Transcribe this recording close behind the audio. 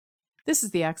This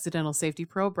is the Accidental Safety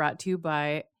Pro brought to you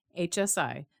by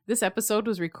HSI. This episode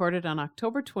was recorded on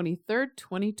October 23rd,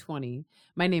 2020.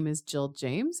 My name is Jill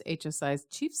James, HSI's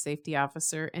Chief Safety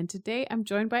Officer, and today I'm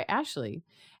joined by Ashlee.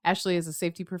 Ashlee is a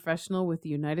safety professional with the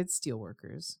United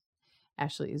Steelworkers.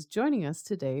 Ashlee is joining us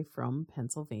today from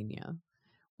Pennsylvania.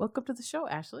 Welcome to the show,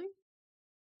 Ashlee.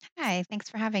 Hi, thanks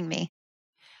for having me.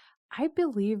 I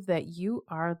believe that you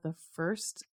are the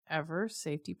first ever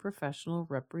safety professional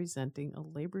representing a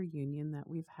labor union that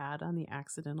we've had on the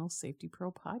Accidental Safety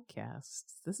Pro podcast.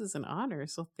 This is an honor,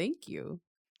 so thank you.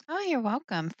 Oh, you're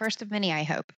welcome. First of many, I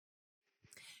hope.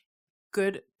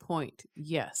 Good point.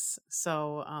 Yes.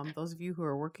 So those of you who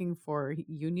are working for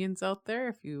unions out there,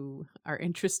 if you are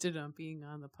interested in being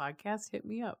on the podcast, hit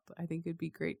me up. I think it'd be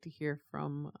great to hear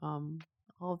from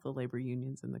all of the labor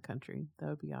unions in the country. That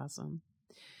would be awesome.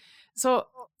 So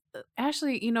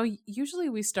Ashlee, usually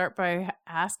we start by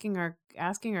asking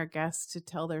our guests to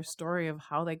tell their story of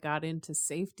how they got into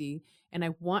safety, and I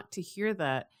want to hear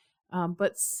that.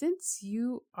 But since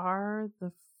you are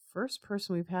the first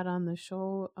person we've had on the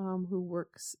show who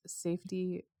works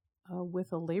safety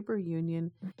with a labor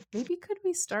union, maybe could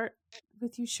we start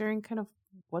with you sharing kind of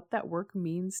what that work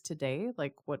means today?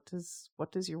 Like, what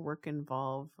does your work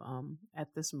involve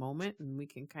at this moment, and we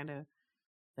can kind of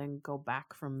then go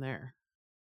back from there.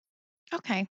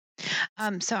 Okay.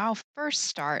 So I'll first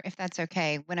start, if that's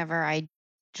okay, whenever I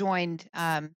joined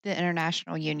the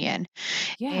International Union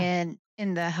Yeah.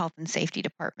 in the health and safety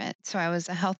department. So I was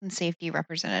a health and safety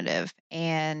representative,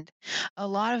 and a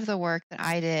lot of the work that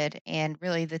I did and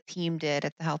really the team did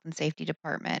at the health and safety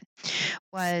department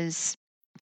was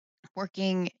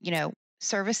working,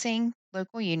 servicing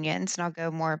local unions, and I'll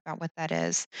go more about what that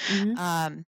is.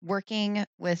 Working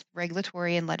with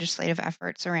regulatory and legislative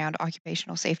efforts around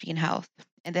occupational safety and health,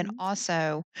 and then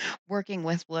also working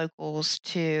with locals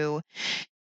to,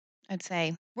 I'd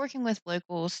say, working with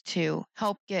locals to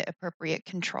help get appropriate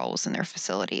controls in their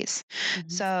facilities.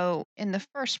 So, in the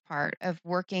first part of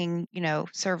working,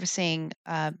 servicing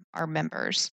our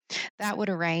members, that would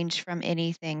range from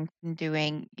anything from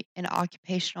doing an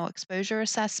occupational exposure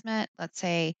assessment. Let's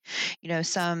say,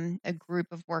 a group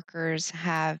of workers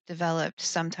have developed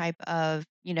some type of,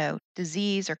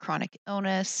 disease or chronic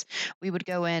illness. We would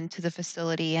go into the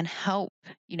facility and help,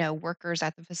 workers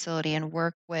at the facility and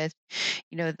work with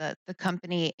the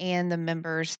company and the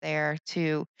members there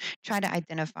to try to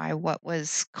identify what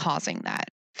was causing that.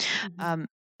 Um,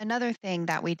 Another thing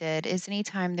that we did is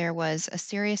anytime there was a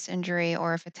serious injury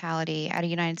or a fatality at a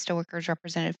United Steelworkers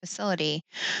represented facility,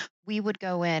 we would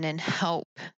go in and help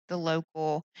the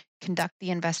local conduct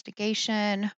the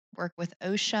investigation, work with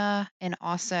OSHA, and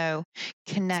also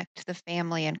connect the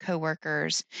family and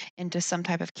coworkers into some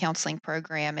type of counseling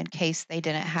program in case they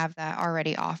didn't have that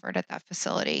already offered at that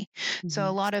facility. So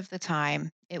a lot of the time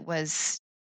it was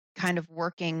kind of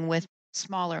working with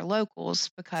smaller locals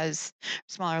because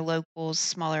smaller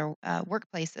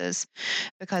workplaces,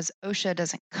 because OSHA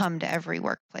doesn't come to every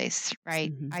workplace, right?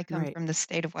 I come Right. from the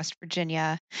state of West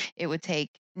Virginia. It would take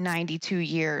 92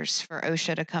 years for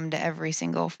OSHA to come to every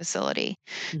single facility.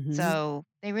 So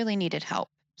they really needed help.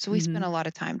 So we spent a lot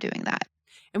of time doing that.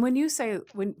 And when you say,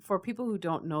 for people who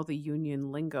don't know the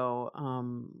union lingo,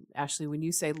 Ashlee, when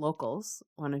you say locals,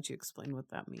 why don't you explain what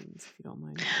that means, if you don't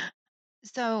mind?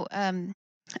 So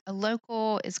a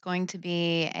local is going to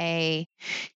be a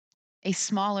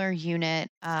smaller unit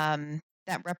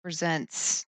that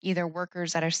represents either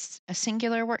workers at a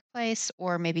singular workplace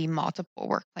or maybe multiple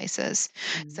workplaces.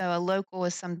 So a local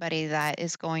is somebody that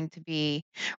is going to be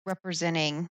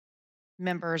representing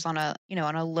members on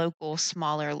a local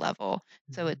smaller level.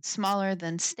 So it's smaller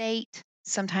than state.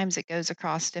 Sometimes it goes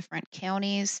across different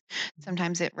counties.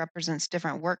 Sometimes it represents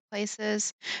different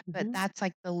workplaces, but that's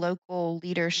like the local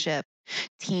leadership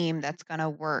team that's going to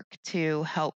work to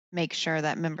help make sure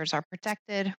that members are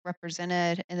protected,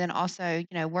 represented, and then also,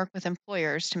 work with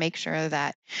employers to make sure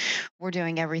that we're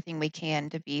doing everything we can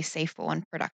to be safe and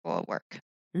productive at work.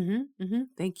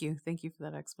 Thank you. Thank you for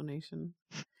that explanation.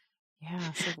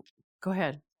 Yeah. So go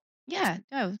ahead. Yeah,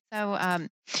 no. So,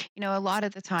 a lot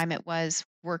of the time it was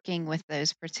working with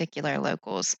those particular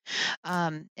locals.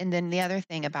 And then the other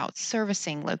thing about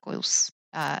servicing locals,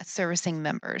 servicing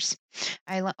members,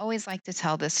 always like to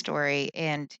tell this story.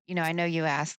 And, I know you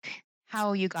ask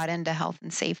how you got into health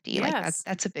and safety. Like Yes.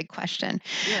 that's a big question.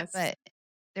 Yes. But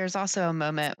there's also a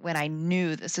moment when I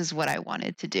knew this is what I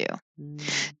wanted to do.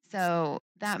 So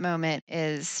that moment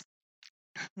is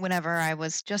whenever I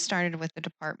was just started with the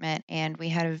department, and we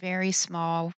had a very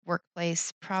small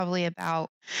workplace, probably about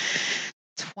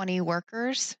 20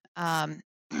 workers.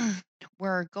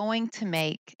 were going to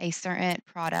make a certain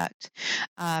product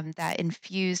that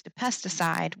infused a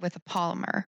pesticide with a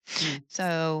polymer. Mm.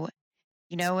 So,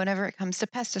 whenever it comes to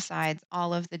pesticides,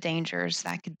 all of the dangers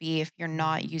that could be if you're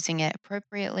not Mhm. using it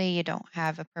appropriately, you don't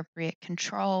have appropriate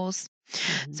controls.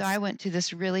 So Mhm. I went to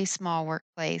this really small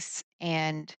workplace,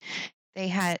 and they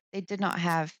did not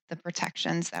have the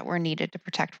protections that were needed to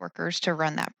protect workers to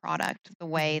run that product the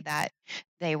way Mhm. that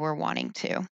they were wanting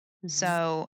to. Mhm.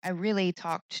 So I really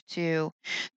talked to,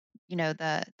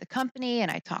 the company, and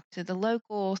I talked to the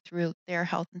local through their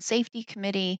health and safety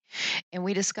committee, and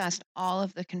we discussed all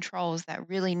of the controls that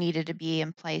really needed to be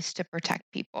in place to protect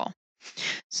people.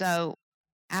 So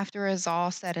after it was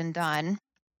all said and done,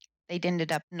 they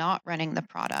ended up not running the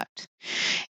product.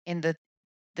 And the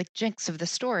jinx of the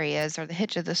story is, or the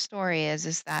hitch of the story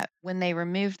is that when they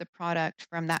removed the product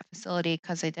from that facility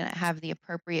because they didn't have the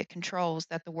appropriate controls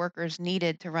that the workers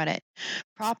needed to run it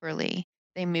properly,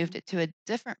 they moved Mhm. it to a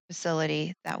different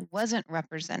facility that wasn't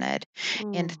represented.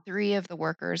 And Ooh. three of the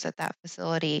workers at that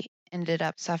facility ended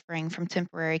up suffering from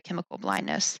temporary chemical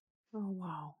blindness. Oh,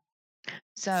 wow.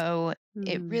 So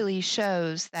it Mm. really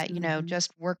shows that, Mhm.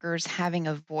 just workers having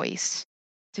a voice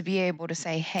to be able to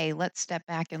say, hey, let's step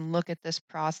back and look at this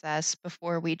process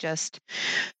before we just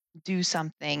do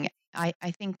something. I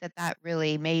think that that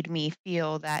really made me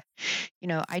feel that,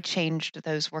 I changed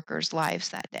those workers' lives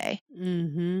that day,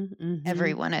 Mhm. Mhm.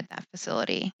 everyone at that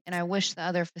facility. And I wish the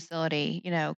other facility,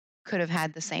 could have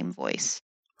had the same voice.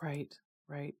 Right.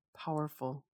 Right.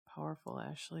 Powerful. Powerful,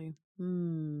 Ashley.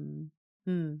 Hmm.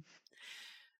 Hmm.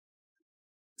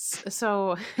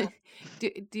 So, do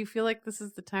you feel like this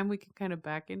is the time we can kind of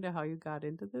back into how you got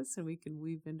into this, and we can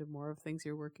weave into more of things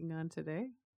you're working on today?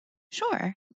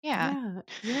 Sure. Yeah. Yeah,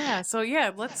 yeah. So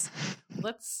yeah, let's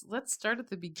start at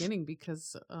the beginning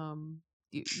because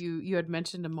you had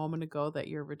mentioned a moment ago that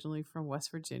you're originally from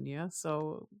West Virginia.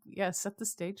 So yeah, set the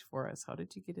stage for us. How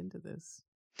did you get into this?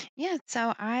 Yeah,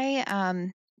 so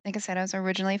like I said, I was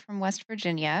originally from West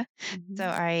Virginia. So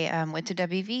Hmm. I went to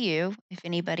WVU. If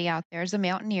anybody out there is a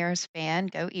Mountaineers fan,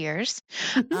 go Ears.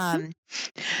 Um,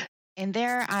 and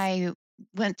there I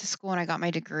went to school and I got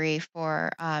my degree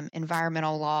for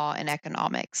environmental law and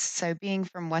economics. So being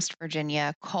from West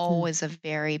Virginia, coal is a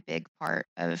very big part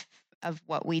of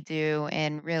what we do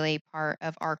and really part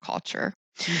of our culture.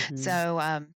 Mm-hmm.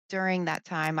 So during that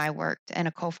time, I worked in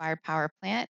a coal fired power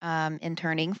plant,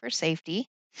 interning for safety.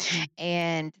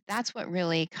 And that's what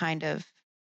really kind of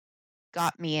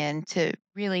got me into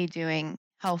really doing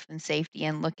health and safety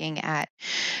and looking at,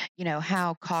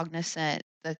 how cognizant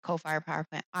the coal fired power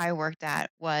plant I worked at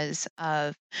was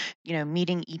of,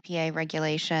 meeting EPA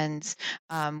regulations,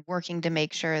 working to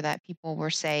make sure that people were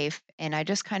safe. And I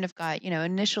just kind of got,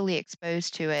 initially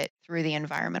exposed to it through the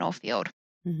environmental field.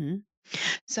 Mm-hmm.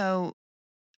 So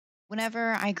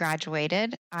whenever I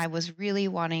graduated, I was really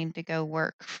wanting to go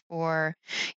work for,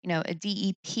 a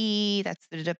DEP, that's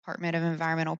the Department of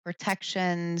Environmental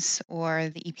Protections, or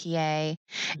the EPA,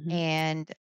 Hmm.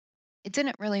 and it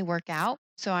didn't really work out.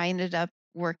 So I ended up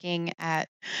working at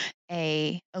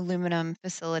a aluminum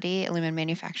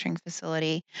manufacturing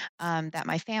facility that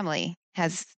my family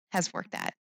has worked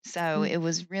at. So it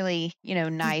was really,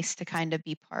 nice to kind of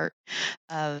be part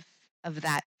of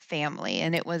that family,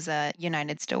 and it was a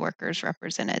United Steelworkers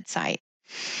represented site.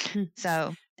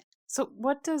 So, So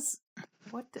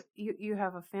you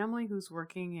have a family who's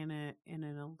working in an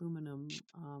aluminum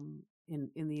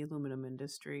in the aluminum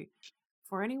industry.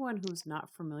 For anyone who's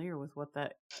not familiar with what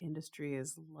that industry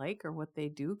is like or what they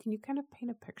do, can you kind of paint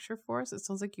a picture for us? It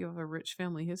sounds like you have a rich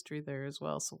family history there as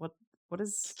well. So what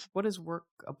is work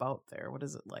about there? What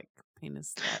is it like? Paint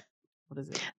us that. What is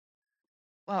it?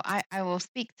 well, I will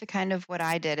speak to kind of what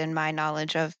I did and my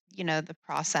knowledge of, the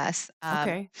process,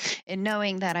 Okay. and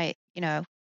knowing that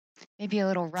maybe a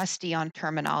little rusty on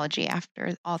terminology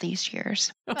after all these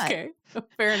years. But Okay.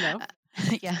 Fair enough.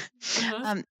 uh, yeah. Uh-huh.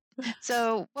 Um,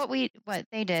 So what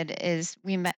they did is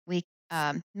we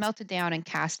melted down and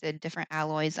casted different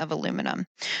alloys of aluminum.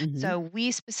 Mhm. So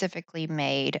we specifically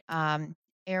made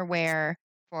airwear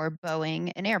for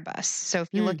Boeing and Airbus. So if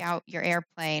you look Mm. out your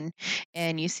airplane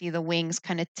and you see the wings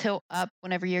kind of tilt up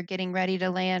whenever you're getting ready to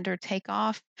land or take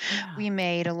off, Yeah. we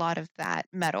made a lot of that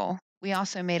metal. We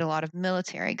also made a lot of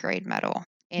military grade metal.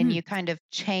 And Mm. you kind of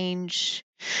change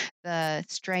the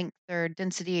strength or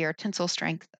density or tensile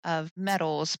strength of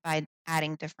metals by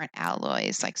adding different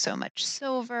alloys, like so much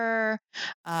silver,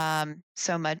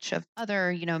 so much of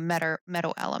other,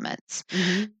 metal elements.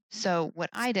 Mhm. So what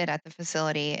I did at the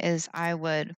facility is I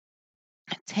would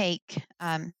take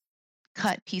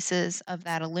cut pieces of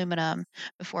that aluminum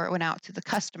before it went out to the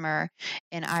customer,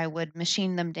 and I would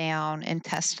machine them down and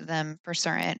test them for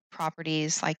certain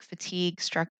properties like fatigue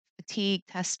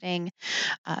testing,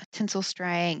 tensile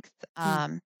strength,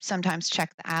 Hmm. sometimes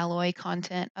check the alloy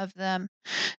content of them.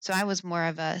 So I was more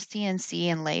of a CNC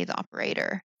and lathe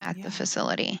operator at the Yeah.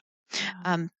 facility. Yeah.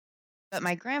 Um, but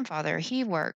my grandfather, he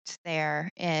worked there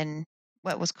in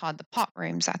what was called the pot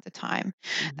rooms at the time.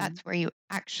 Hmm. That's where you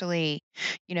actually,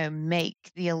 make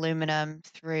the aluminum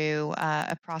through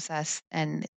a process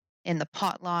and in the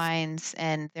pot lines.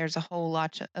 And there's a whole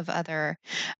lot of other,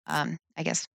 I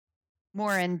guess,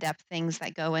 more in depth things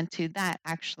that go into that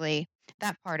actually,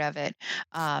 that part of it.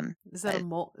 But Is that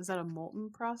a molten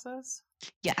process?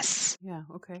 yes, Yeah.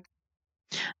 Okay.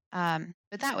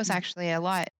 but that was Mm. actually a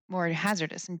lot more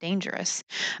hazardous and dangerous.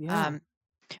 Yeah. Um,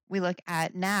 we look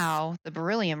at now the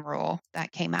beryllium rule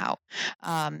that came out.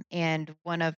 And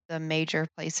one of the major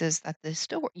places that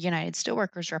the United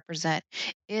Steelworkers represent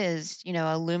is,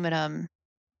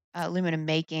 aluminum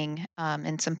making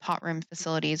in some pot room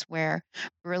facilities where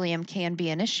beryllium can be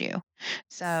an issue.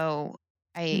 So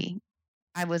I Hmm.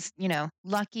 I was,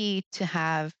 lucky to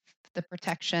have the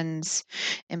protections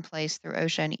in place through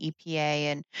OSHA and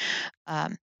EPA and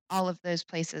um, all of those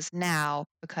places now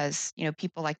because,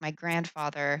 people like my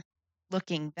grandfather,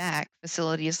 looking back,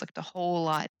 facilities looked a whole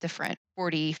lot different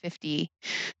 40, 50,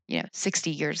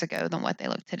 60 years ago than what they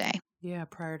look today. Yeah.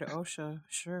 Prior to OSHA,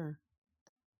 sure.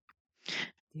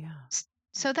 Yeah.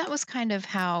 So that was kind of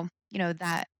how,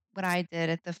 that what I did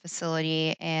at the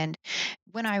facility. And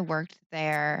when I worked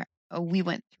there, we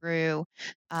went through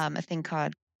a thing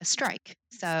called a strike.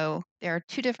 So there are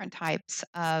two different types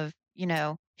of,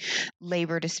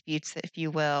 labor disputes, if you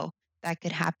will, that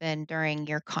could happen during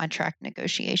your contract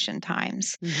negotiation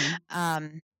times. Hmm.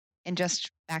 Um, and just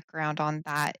background on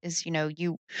that is,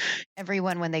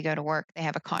 everyone when they go to work, they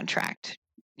have a contract.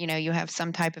 You have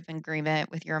some type of agreement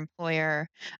with your employer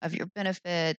of your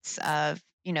benefits, of,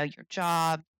 your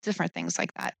job, different things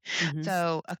like that. Hmm.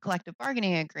 So a collective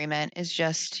bargaining agreement is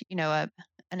just,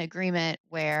 an agreement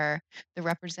where the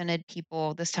represented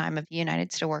people, this time of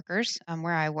United Steelworkers,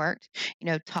 where I worked,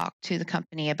 talk to the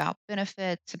company about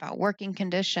benefits, about working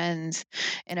conditions,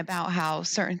 and about how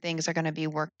certain things are going to be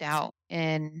worked out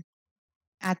in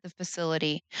at the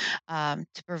facility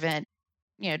to prevent,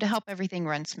 to help everything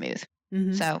run smooth.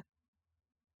 Hmm. So,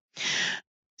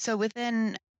 so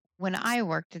within when I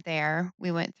worked there,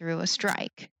 we went through a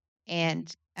strike.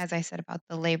 And as I said about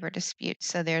the labor dispute,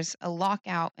 so there's a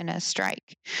lockout and a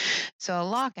strike. So a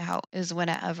lockout is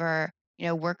whenever,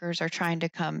 workers are trying to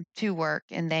come to work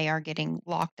and they are getting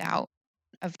locked out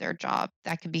of their job.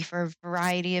 That could be for a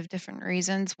variety of different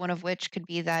reasons, one of which could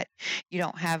be that you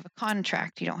don't have a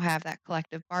contract, you don't have that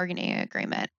collective bargaining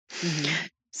agreement. Hmm.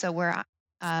 So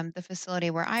the facility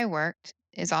where I worked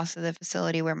is also the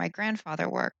facility where my grandfather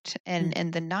worked. And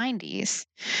in the 90s,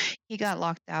 he got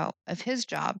locked out of his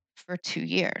job for 2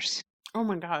 years. Oh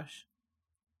my gosh.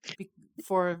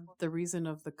 For the reason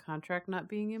of the contract not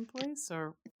being in place,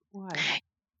 or why?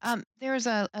 There's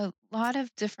a lot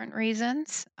of different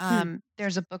reasons. Hmm.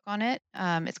 There's a book on it.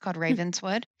 It's called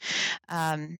Ravenswood.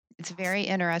 It's very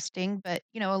interesting, but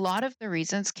a lot of the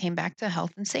reasons came back to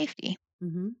health and safety,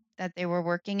 Hmm. that they were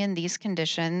working in these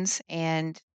conditions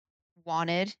and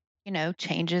wanted,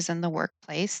 changes in the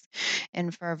workplace,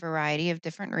 and for a variety of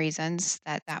different reasons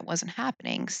that wasn't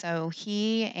happening. So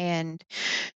he and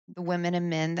the women and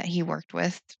men that he worked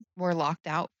with were locked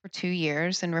out for 2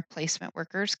 years, and replacement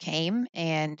workers came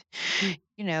and, Hmm.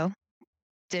 you know,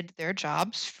 did their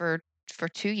jobs for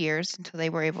 2 years until they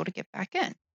were able to get back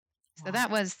in. So Wow.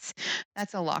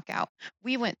 that's a lockout.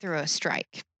 We went through a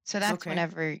strike. So that's Okay.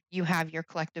 whenever you have your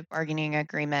collective bargaining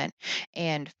agreement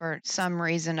and for some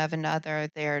reason of another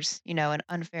there's, an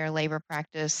unfair labor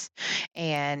practice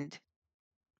and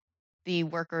the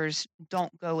workers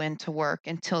don't go into work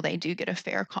until they do get a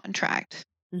fair contract.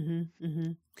 Hmm.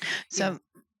 Hmm. Yeah. So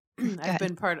go ahead.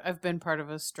 I've been part of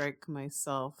a strike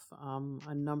myself.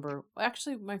 A number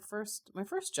actually my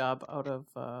first job out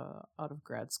of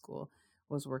grad school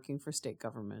was working for state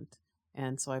government.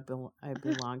 And so I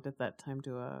belonged at that time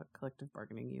to a collective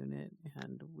bargaining unit,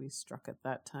 and we struck at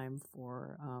that time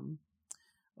for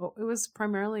oh, it was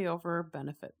primarily over Hmm.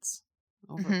 benefits.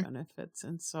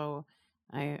 And so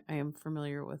I am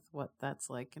familiar with what that's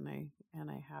like, and I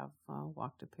have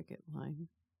walked a picket line,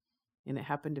 and it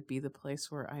happened to be the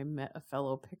place where I met a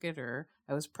fellow picketer.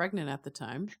 I was pregnant at the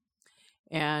time,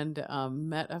 and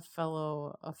met a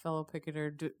fellow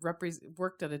picketer.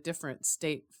 Worked at a different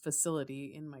state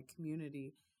facility in my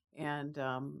community, and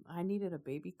I needed a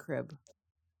baby crib,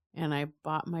 and I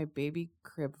bought my baby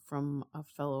crib from a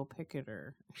fellow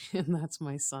picketer, and that's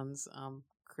my son's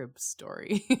crib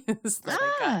story. Is that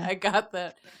Ah, I got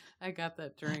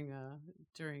that during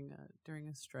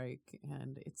a strike,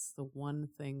 and it's the one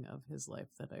thing of his life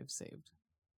that I've saved.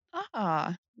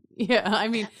 ah. Yeah, I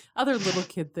mean, other little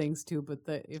kid things too, but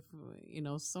if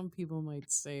some people might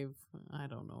save, I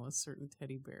don't know, a certain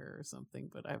teddy bear or something,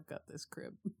 but I've got this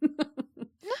crib.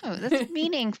 No, that's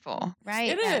meaningful,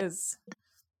 right? It That is.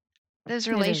 those It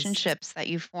is. relationships that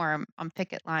you form on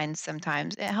picket lines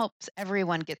sometimes, it helps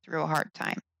everyone get through a hard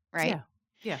time, right? Yeah.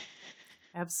 Yeah.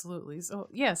 Absolutely. So,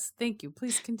 yes, thank you.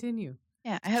 Please continue.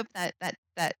 Yeah, I hope that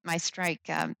my strike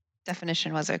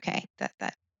definition was okay.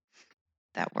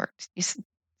 That worked. Does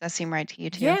that seem right to you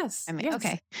too? I Yes. mean, Yes.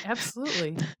 okay.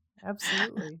 Absolutely.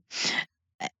 Absolutely.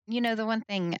 The one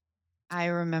thing I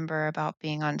remember about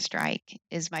being on strike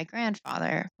is my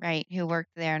grandfather, right, who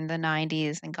worked there in the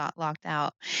 90s and got locked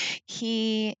out.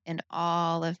 He and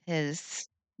all of his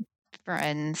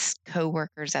friends,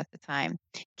 coworkers at the time,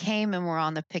 came and were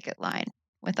on the picket line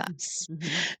with us. Mm-hmm.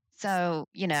 So,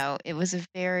 it was a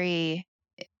very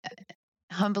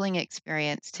humbling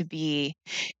experience to be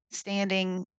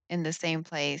standing in the same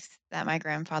place that my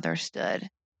grandfather stood,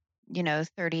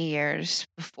 30 years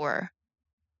before,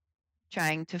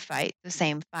 trying to fight the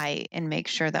same fight and make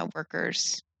sure that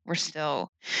workers were still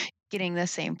getting the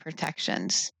same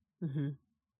protections. Mm-hmm.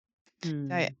 So Hmm.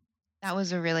 that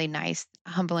was a really nice,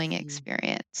 humbling Hmm.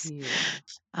 experience. Yeah.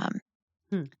 Um,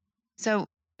 Hmm. so,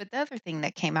 but the other thing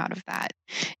that came out of that,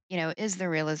 is the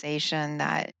realization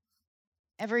that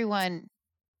everyone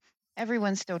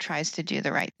everyone still tries to do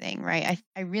the right thing, right?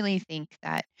 I really think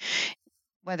that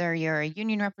whether you're a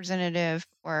union representative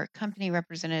or a company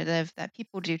representative, that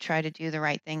people do try to do the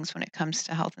right things when it comes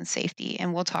to health and safety.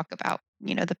 And we'll talk about,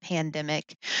 the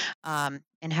pandemic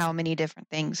and how many different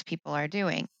things people are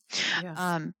doing.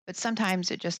 Yes. But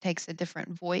sometimes it just takes a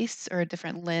different voice or a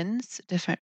different lens, a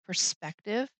different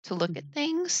perspective to look at Mm-hmm.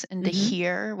 things and to Mm-hmm.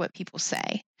 hear what people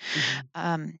say. Mm-hmm.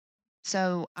 Um,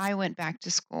 so I went back to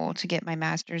school to get my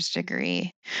master's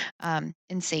degree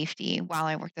in safety while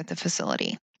I worked at the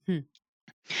facility. Hmm.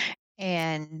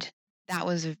 And that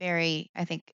was a very, I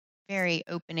think, very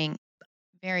opening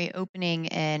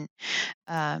and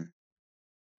how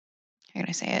can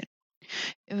I say it?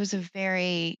 It was a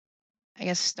very, I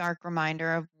guess, stark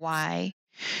reminder of why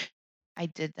I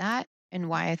did that and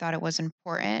why I thought it was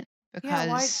important Yeah.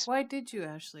 Why? because Why did you,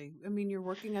 Ashley? I mean, you're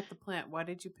working at the plant. Why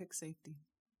did you pick safety?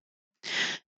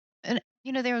 and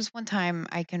there was one time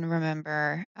I can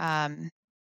remember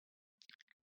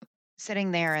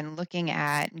sitting there and looking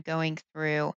at and going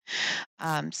through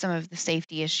some of the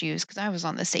safety issues because I was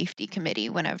on the safety committee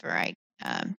whenever I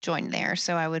joined there.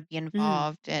 So I would be Mm-hmm.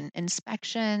 involved in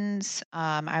inspections.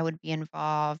 I would be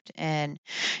involved in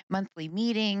monthly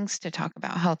meetings to talk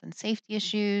about health and safety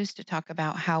issues, to talk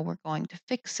about how we're going to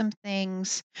fix some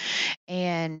things.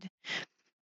 And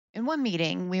in one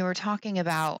meeting, we were talking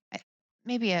about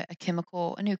maybe a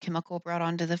new chemical brought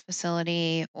onto the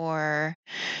facility, or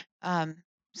um,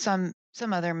 some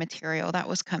other material that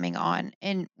was coming on,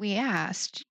 and we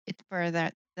asked it for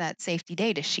that safety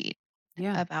data sheet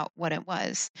Yeah. about what it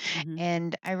was. Mm-hmm.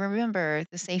 And I remember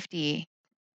the safety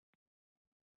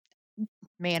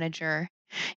manager,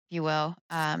 if you will,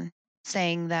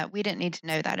 saying that we didn't need to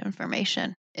know that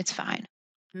information. It's fine.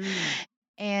 Hmm.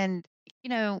 And you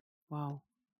know, Wow.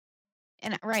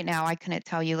 and right now I couldn't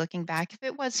tell you looking back if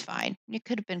it was fine. It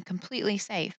could have been completely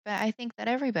safe. But I think that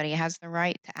everybody has the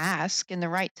right to ask and the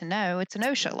right to know. It's an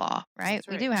OSHA law, right? That's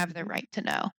We right. do have the Mm-hmm. right to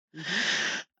know.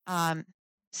 Mm-hmm. Um,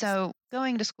 so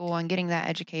going to school and getting that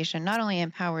education not only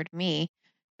empowered me,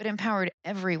 but empowered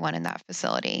everyone in that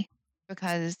facility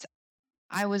because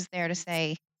I was there to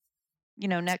say,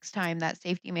 next time that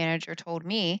safety manager told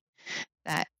me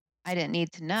that I didn't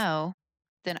need to know,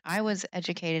 then I was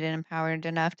educated and empowered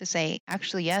enough to say,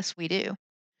 actually, yes, we do.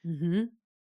 Mm-hmm.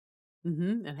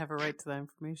 Mm-hmm. And have a right to that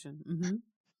information. Mm-hmm.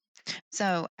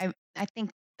 So I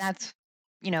think that's,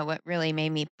 what really made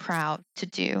me proud to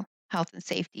do health and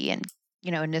safety and,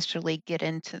 initially get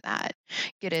into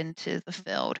the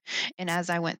field. And as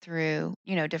I went through,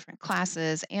 different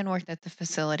classes and worked at the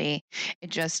facility, it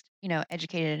just,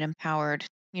 educated and empowered,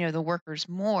 the workers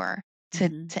more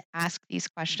Mm-hmm. to ask these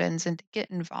questions and to get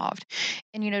involved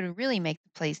and, to really make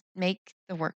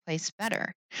the workplace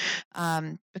better,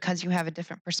 because you have a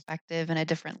different perspective and a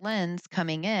different lens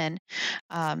coming in.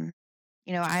 um,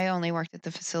 I only worked at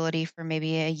the facility for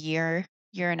maybe a year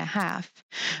and a half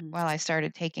Mm-hmm. while I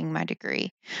started taking my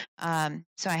degree.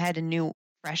 So I had a new,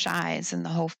 fresh eyes in the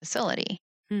whole facility.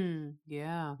 Hmm.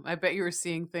 Yeah. I bet you were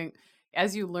seeing things.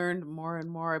 as you learned more and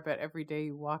more, I bet every day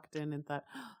you walked in and thought,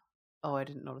 "Oh, I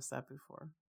didn't notice that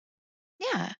before."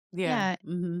 Yeah, Yeah. yeah.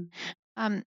 Mhm.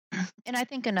 Um, and I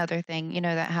think another thing,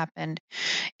 that happened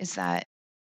is that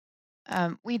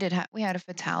we had a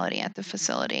fatality at the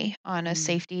facility on a Mm.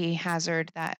 safety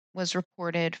hazard that was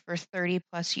reported for 30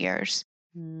 plus years.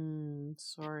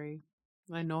 Sorry.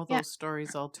 I know Yeah, those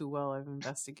stories all too well. I've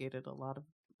investigated a lot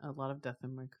of death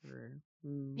in my career.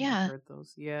 I've yeah. heard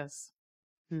those. Yes.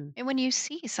 Hmm. And when you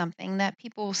see something that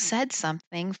people said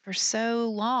something for so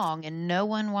long and no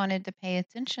one wanted to pay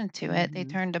attention to it, they Mhm.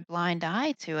 turned a blind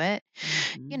eye to it.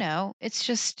 Mhm. It's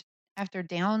just after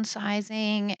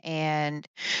downsizing, and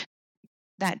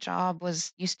that job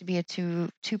was used to be a two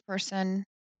person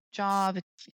job. It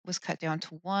was cut down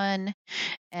to one,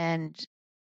 and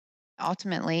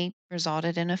ultimately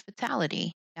resulted in a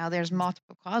fatality. Now there's Mhm.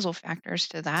 multiple causal factors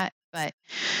to that, but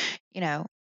you know,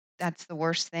 that's the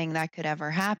worst thing that could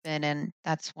ever happen, and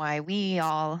that's why we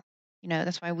all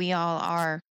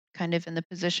are kind of in the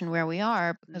position where we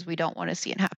are, because we Mhm. don't want to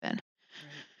see it happen.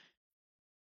 Right.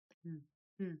 Hmm.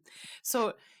 Hmm.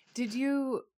 So, did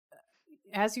you,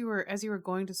 as you were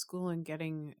going to school and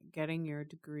getting your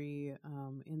degree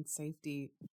in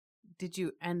safety, did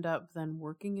you end up then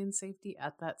working in safety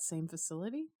at that same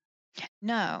facility?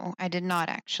 No, I did not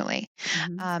actually.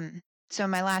 Hmm. Um, so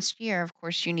my last year, of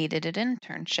course, you needed an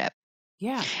internship,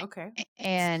 Yeah. Okay.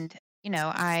 and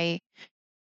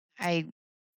I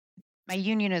my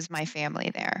union is my family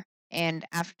there. And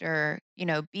after,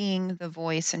 being the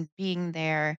voice and being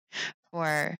there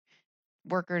for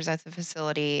workers at the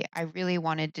facility, I really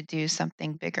wanted to do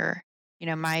something bigger.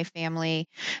 My family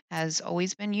has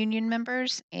always been union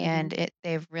members, and Hmm.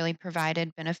 they've really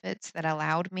provided benefits that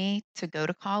allowed me to go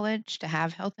to college, to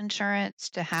have health insurance,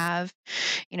 to have,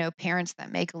 parents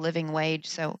that make a living wage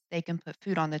so they can put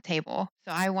food on the table.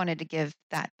 So I wanted to give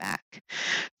that back.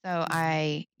 So Hmm.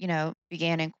 I,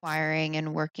 began inquiring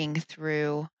and working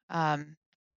through,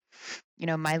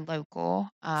 my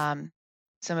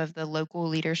some of the local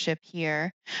leadership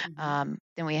here. Hmm.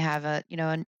 Then we have a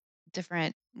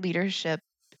different leadership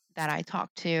that I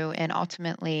talked to, and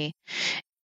ultimately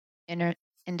enter-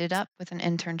 ended up with an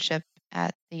internship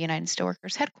at the United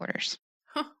Steelworkers headquarters.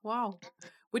 Huh, wow.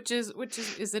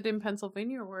 Is it in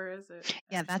Pennsylvania or where is it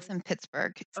Yeah, that's actually? in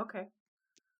Pittsburgh. Okay.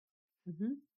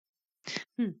 Hmm.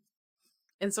 Hmm.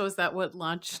 And so is that what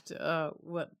launched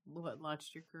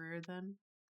your career then?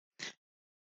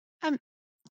 Um,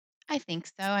 I think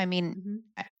so. I mean, Hmm.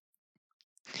 I,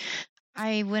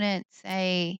 I wouldn't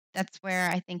say that's where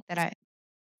I think that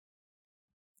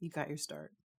You got your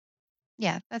start.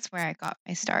 yeah, that's where I got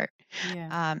my start.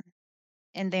 Yeah. Um,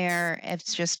 and there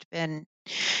it's just been,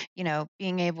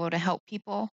 being able to help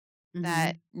people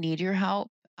that Hmm. need your help.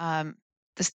 Um,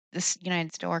 this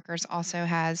United Steelworkers also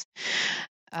has,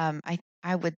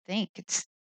 I would think it's,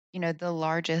 the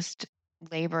largest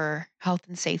labor health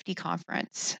and safety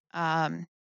conference,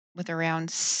 with around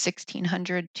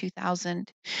 1,600,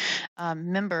 2,000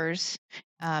 members,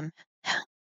 um,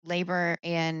 labor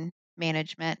and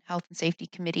management, health and safety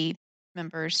committee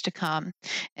members to come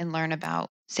and learn about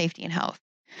safety and health.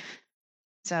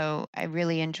 So I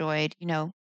really enjoyed,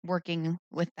 working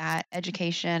with that.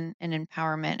 Education and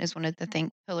empowerment is one of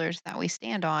the pillars that we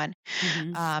stand on.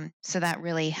 Hmm. So that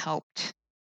really helped.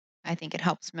 I think it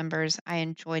helps members. I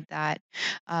enjoyed that.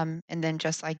 And then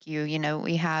just like you,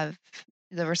 we have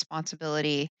the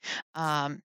responsibility,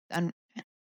 um, and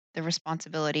the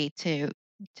responsibility to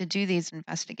do these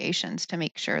investigations to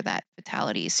make sure that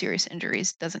fatalities, serious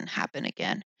injuries doesn't happen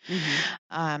again. Hmm.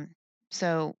 Um,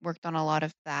 so worked on a lot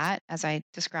of that, as I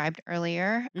described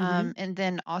earlier. Hmm. And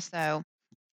then also,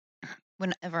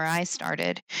 whenever I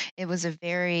started, it was a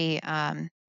very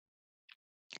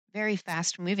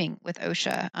fast moving with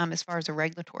OSHA, as far as a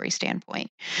regulatory standpoint.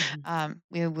 Hmm.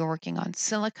 We were working on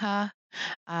silica,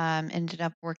 ended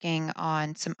up working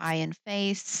on some eye and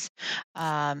face,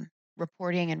 um,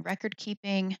 reporting and record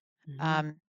keeping.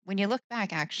 Hmm. When you look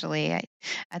back, actually,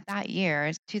 at that year,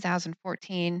 it's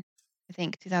 2014, I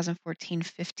think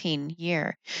 2014-15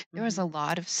 year, there was Hmm. a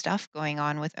lot of stuff going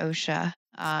on with OSHA.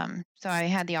 So I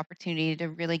had the opportunity to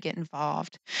really get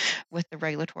involved with the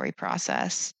regulatory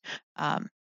process. Um,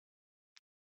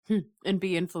 And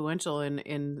be influential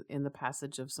in the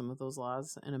passage of some of those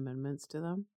laws and amendments to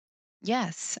them.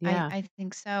 yes, I, Yeah. I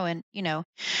think so. And,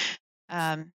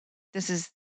 Um, this is,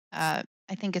 I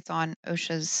think it's on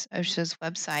OSHA's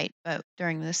website. But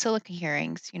during the silica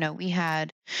hearings, we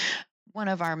had one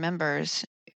of our members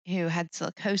who had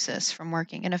silicosis from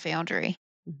working in a foundry,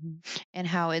 Hmm. and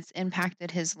how it's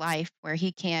impacted his life, where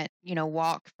he can't,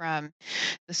 walk from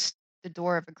the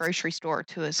door of a grocery store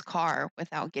to his car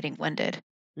without getting winded.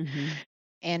 Mhm.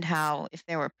 And how if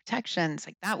there were protections,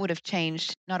 like that would have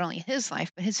changed not only his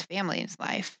life, but his family's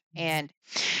life. Mhm. And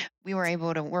we were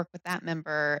able to work with that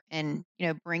member and,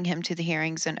 bring him to the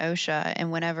hearings in OSHA.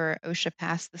 And whenever OSHA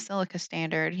passed the silica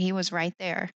standard, he was right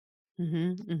there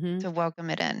Mhm. Mhm. to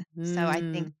welcome it in. So I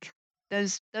think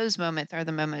Mm. those moments are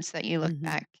the moments that you look Mhm.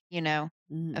 back, of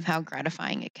Mhm. how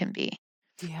gratifying it can be.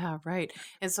 Yeah, right.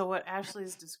 And so what Ashley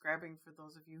is describing for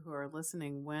those of you who are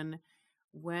listening, when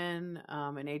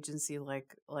an agency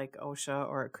like OSHA,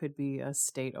 or it could be a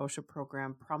state OSHA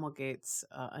program, promulgates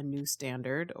a new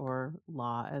standard or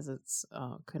law, as it's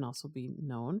can also be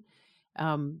known,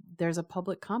 there's a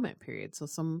public comment period. So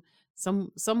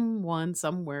someone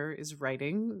somewhere is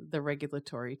writing the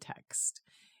regulatory text,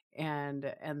 and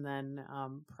then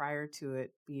prior to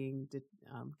it being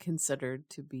considered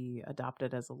to be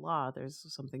adopted as a law, there's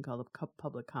something called a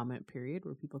public comment period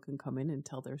where people can come in and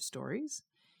tell their stories,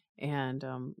 and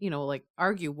like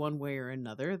argue one way or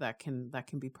another. That can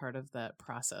be part of that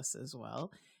process as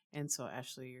well. And so,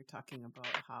 Ashley, you're talking about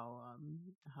how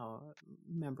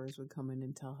members would come in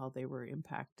and tell how they were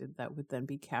impacted, that would then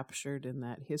be captured in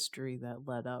that history that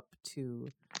led up to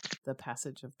the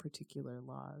passage of particular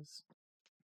laws.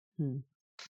 Hmm.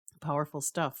 Powerful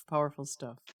stuff, powerful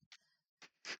stuff.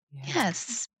 Yeah.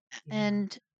 Yes. Yeah.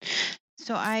 And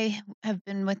so I have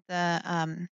been with the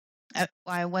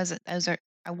well, I was a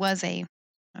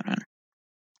hold on.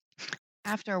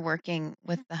 After working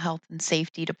with the health and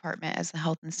safety department as a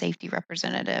health and safety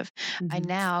representative, I Mhm.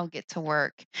 now get to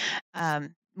work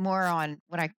more on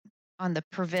on the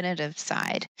preventative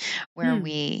side, where Hmm.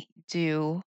 we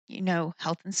do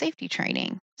health and safety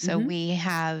training. So Mhm. we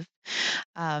have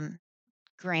um,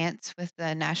 grants with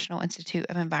the National Institute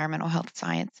of Environmental Health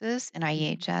Sciences and Mhm.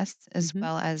 IEHS, as Mhm.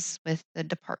 well as with the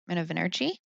Department of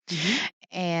Energy. Mhm.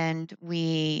 And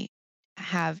we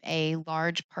have a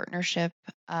large partnership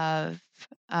of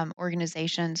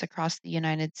organizations across the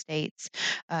United States,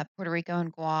 Puerto Rico,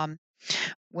 and Guam,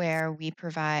 where we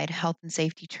provide health and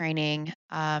safety training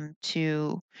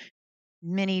to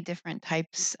many different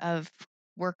types of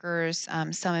workers,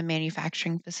 some in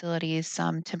manufacturing facilities,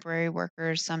 some temporary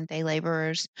workers, some day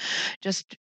laborers,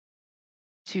 just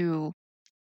to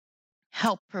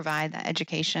help provide that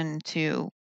education to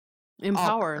all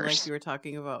Empower, like workers. you were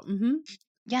talking about. Mhm.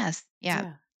 Yes,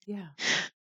 yeah. Yeah. Yeah.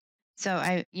 So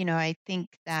I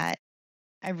think that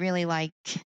I really like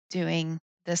doing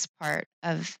this part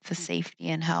of the safety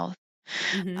and health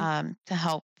Mhm. to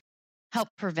help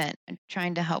prevent and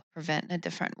trying to help prevent in a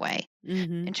different way.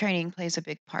 Mhm. And training plays a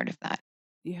big part of that.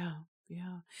 Yeah.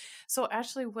 Yeah. So,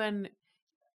 Ashley, when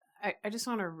I just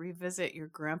want to revisit your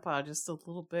grandpa just a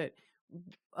little bit.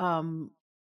 Um,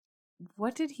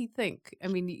 what did he think? I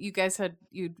mean, you guys had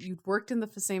you'd worked in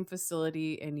the same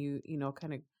facility, and you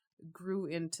kind of grew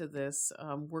into this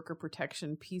worker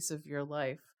protection piece of your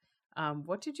life.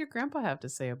 What did your grandpa have to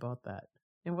say about that?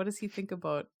 And what does he think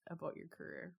about your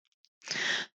career?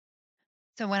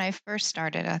 So when I first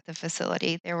started at the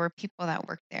facility, there were people that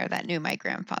worked there that knew my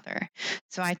grandfather.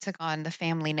 So I took on the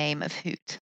family name of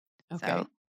Hoot. So Okay.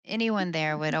 anyone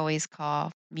there would always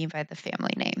call me by the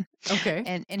family name. Okay.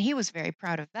 And he was very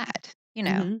proud of that,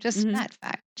 Mhm. just Mhm. that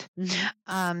fact.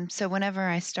 Mhm. So whenever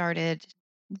I started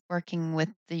working with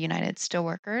the United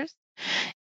Steelworkers,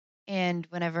 and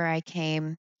whenever I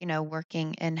came,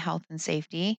 working in health and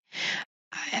safety,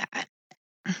 I,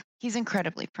 he's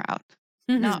incredibly proud.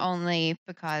 Not Mhm. only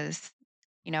because,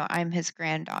 I'm his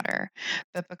granddaughter,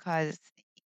 but because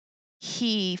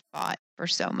he fought for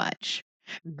so much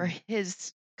for Mhm.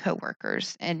 his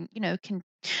coworkers and, can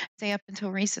say up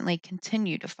until recently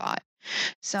continue to fight.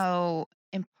 So,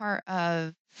 in part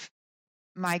of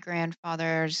my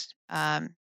grandfather's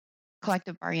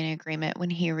collective bargaining agreement when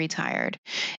he retired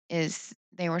is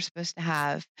they were supposed to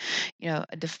have,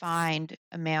 a defined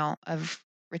amount of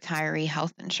retiree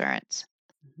health insurance.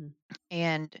 Mhm.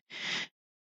 And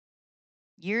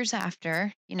years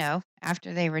after,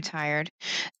 after they retired,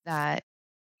 that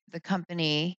the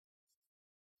company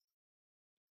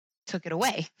took it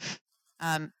away,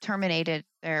 terminated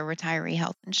their retiree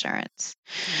health insurance.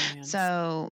 Oh man.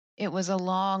 So it was a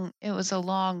long,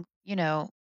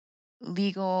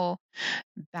 legal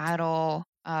battle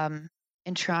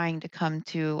in trying to come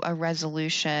to a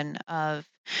resolution of,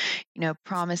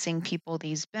 promising people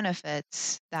these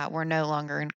benefits that were no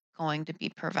longer going to be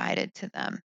provided to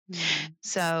them. Mm.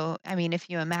 So, I mean, if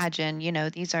you imagine,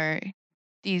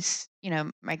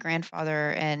 my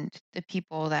grandfather and the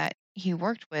people that he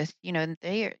worked with,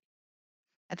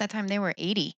 at that time they were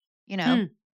 80, Hmm.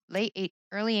 late eight,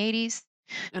 early 80s.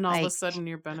 And all of a Like, sudden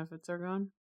your benefits are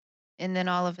gone? and then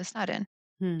all of a sudden,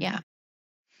 Hmm. yeah.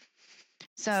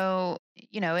 So,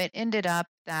 it ended up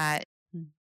that Hmm.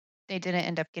 they didn't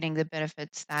end up getting the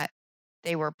benefits that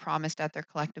they were promised at their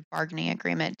collective bargaining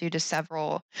agreement due to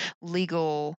several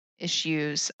legal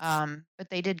issues, but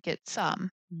they did get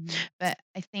some. Hmm. But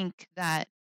I think that,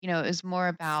 it was more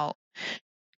about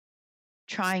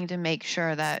trying to make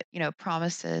sure that,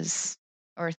 promises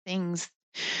or things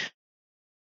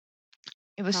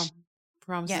it was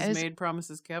Prom- yeah, it promises was made,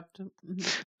 promises kept.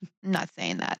 Mhm. not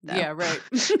saying that though. Yeah, right.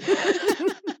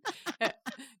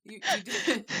 You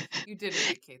did you did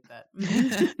indicate that.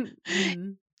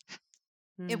 Mhm.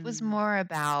 It was Mhm. more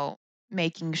about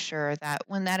making sure that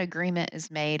when that agreement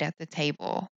is made at the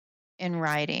table in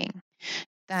writing,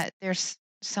 that there's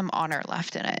some honor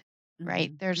left in it,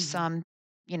 right? Mhm. There's Mhm. some,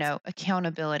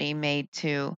 accountability made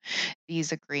to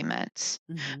these agreements.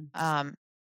 Mhm. Um,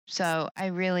 so I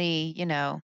really,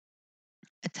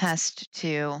 attest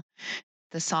to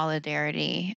the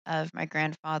solidarity of my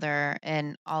grandfather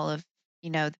and all of,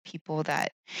 the people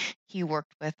that he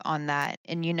worked with on that.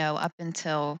 And, up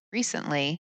until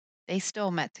recently, they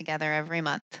still met together every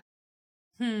month.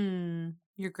 Hmm.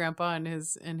 Your grandpa and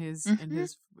Hmm.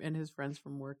 his friends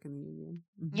from work in the union.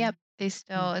 Yep. Mhm. They Hmm.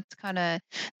 still, it's kind of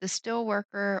the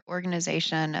Steelworker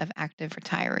Organization of Active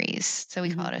Retirees. So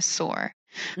we call it Mhm. a SOAR,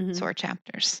 Mhm. SOAR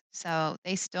chapters. So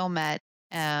they still met,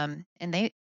 and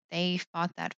they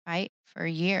fought that fight for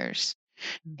years.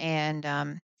 And,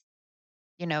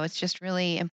 it's just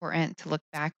really important to look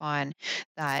back on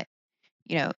that,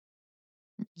 you know,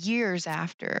 years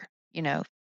after,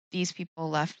 these people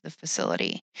left the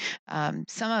facility.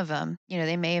 Some of them,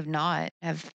 they may have not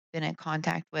have been in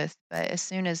contact with, but as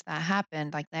soon as that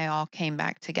happened, like they all came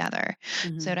back together. So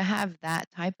Mhm. to have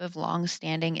that type of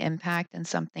long-standing impact and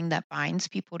something that binds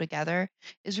people together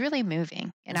is really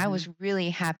moving. And I was Mhm. really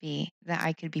happy that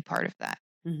I could be part of that.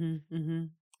 Mhm.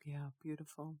 Mhm. Yeah,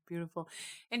 beautiful. Beautiful.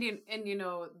 And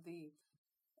the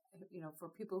for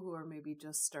people who are maybe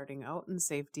just starting out in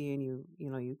safety, and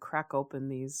you crack open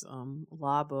these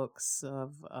law books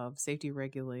of safety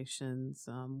regulations,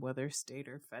 whether state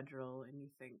or federal, and you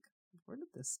think, where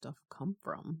did this stuff come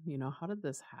from? How did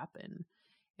this happen?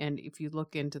 And if you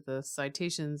look into the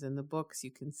citations in the books,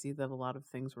 you can see that a lot of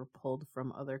things were pulled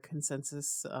from other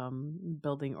consensus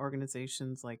building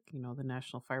organizations, like the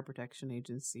National Fire Protection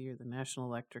Agency or the National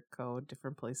Electric Code,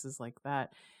 different places like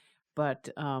that. But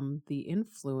the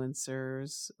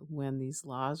influencers, when these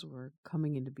laws were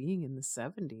coming into being in the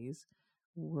 70s,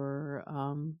 were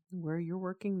where you're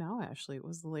working now, Ashley. It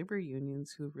was the labor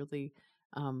unions who really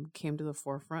came to the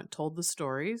forefront, told the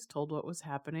stories, told what was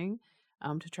happening,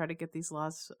 to try to get these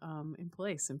laws in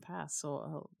place and passed.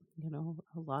 So,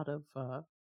 a lot of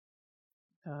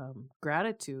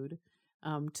gratitude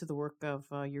to the work of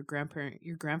your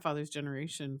grandfather's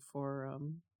generation for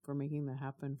making that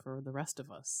happen for the rest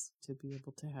of us to be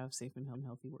able to have safe and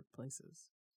healthy workplaces.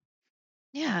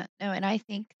 Yeah, no, and I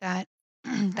think that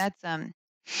that's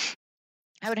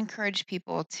I would encourage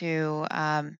people to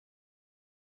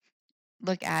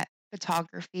look at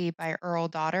photography by Earl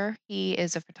Daughter. He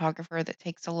is a photographer that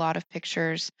takes a lot of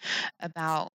pictures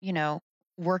about,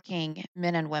 working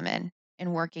men and women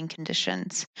in working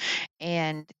conditions.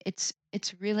 And it's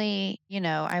really,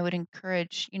 I would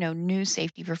encourage, new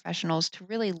safety professionals to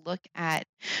really look at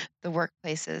the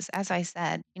workplaces. As I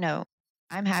said,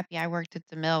 I'm happy I worked at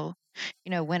the mill,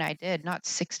 when I did, not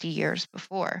 60 years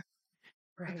before,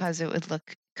 Right. because it would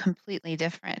look completely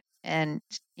different. And,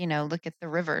 look at the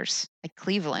rivers, like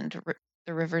Cleveland,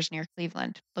 the rivers near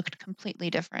Cleveland looked completely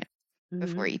different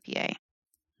before Hmm. EPA.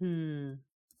 Hmm.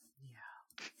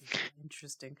 Yeah. Yeah.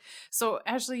 Interesting. So,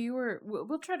 Ashley,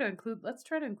 we'll try to let's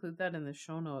try to include that in the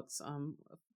show notes. Um,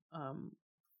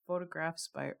 photographs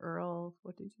by Earl.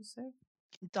 What did you say?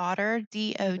 Daughter,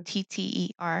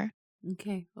 Dotter.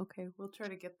 Okay, okay. We'll try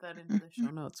to get that into the Mhm.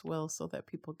 show notes, Will, so that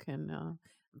people can.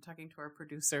 I'm talking to our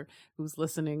producer who's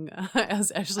listening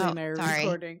as Ashley Oh, and I are sorry.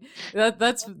 recording.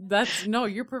 That's no,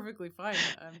 you're perfectly fine.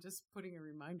 I'm just putting a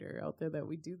reminder out there that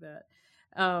we do that.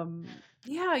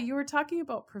 Yeah, you were talking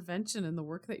about prevention and the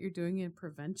work that you're doing in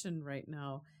prevention right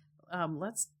now.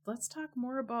 Let's talk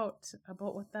more about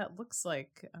what that looks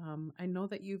like. I know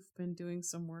that you've been doing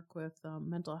some work with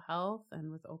mental health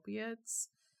and with opiates.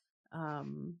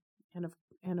 Um,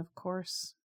 and of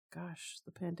course, gosh,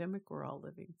 the pandemic we're all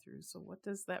living through. So what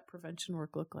does that prevention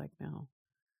work look like now?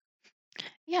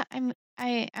 Yeah, I'm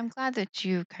glad that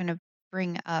you kind of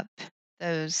bring up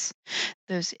those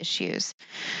those issues.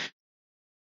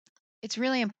 It's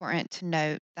really important to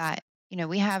note that,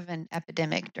 we have an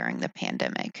epidemic during the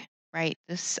pandemic. right?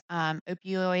 This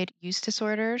opioid use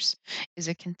disorders is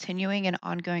a continuing and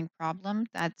ongoing problem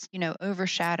that's,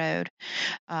 overshadowed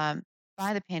um,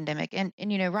 by the pandemic. And,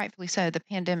 rightfully so, the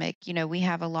pandemic, we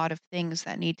have a lot of things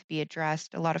that need to be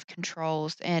addressed, a lot of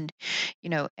controls, and,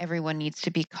 everyone needs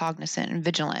to be cognizant and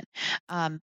vigilant.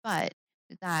 But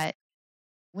that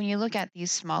when you look at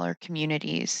these smaller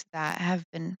communities that have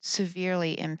been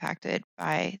severely impacted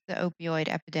by the opioid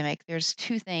epidemic, there's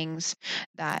two things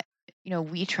that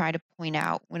we try to point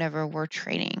out whenever we're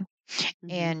training.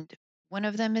 Mm-hmm. And one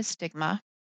of them is stigma,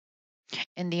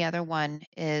 and the other one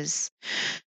is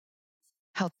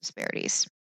health disparities.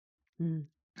 Mm-hmm.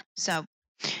 So,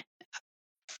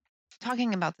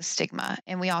 talking about the stigma,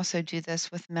 and we also do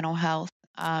this with mental health.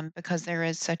 Because there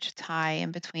is such a tie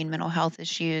in between mental health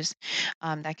issues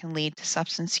that can lead to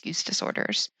substance use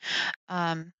disorders,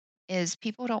 um, is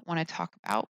people don't want to talk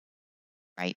about,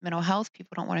 right? Mental health.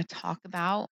 People don't want to talk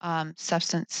about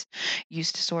substance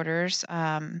use disorders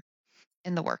in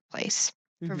the workplace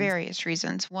for Mm-hmm. various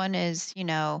reasons. One is,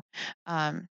 the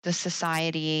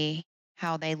society,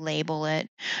 how they label it.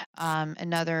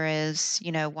 Another is,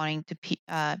 wanting to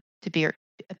be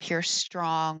appear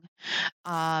strong.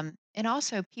 And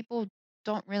also, people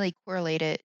don't really correlate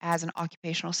it as an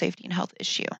occupational safety and health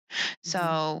issue. Mm-hmm.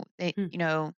 So they,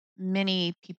 Hmm.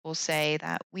 many people say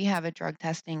that we have a drug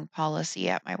testing policy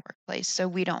at my workplace, so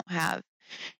we don't have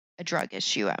a drug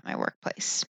issue at my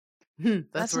workplace. That's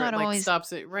That's where not it like always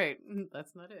stops it. Right.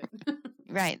 That's not it.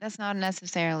 right. That's not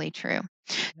necessarily true.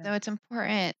 Yeah. So it's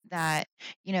important that,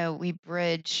 we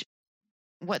bridge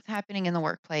what's happening in the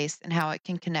workplace and how it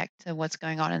can connect to what's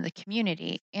going on in the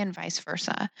community and vice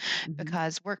versa, Mm-hmm.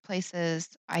 because workplaces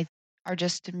are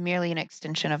just merely an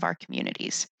extension of our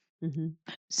communities. Mm-hmm.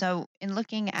 So, in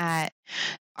looking at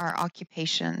our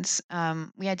occupations,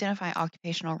 we identify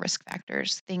occupational risk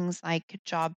factors, things like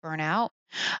job burnout,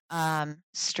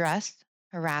 stress,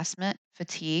 harassment,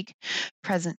 fatigue,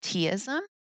 presenteeism,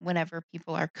 whenever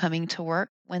people are coming to work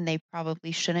when they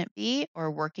probably shouldn't be, or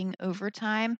working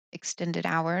overtime, extended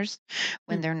hours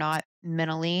when they're not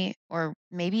mentally or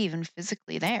maybe even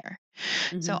physically there.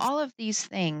 So, Mm-hmm. all of these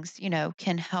things,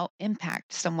 can help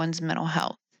impact someone's mental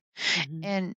health. Mm-hmm.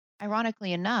 And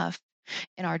ironically enough,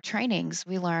 in our trainings,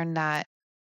 we learn that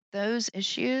those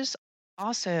issues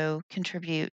also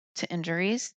contribute to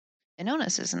injuries and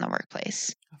illnesses in the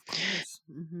workplace. Of course.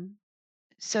 Mm-hmm.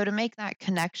 So, to make that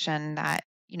connection that,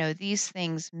 these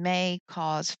things may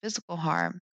cause physical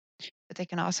harm, but they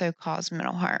can also cause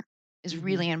mental harm is Mm-hmm.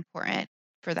 really important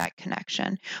for that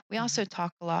connection. We also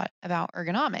talk a lot about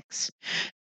ergonomics,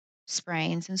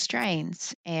 sprains and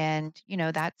strains. And,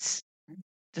 that's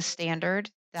the standard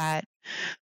that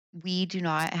we do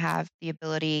not have the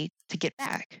ability to get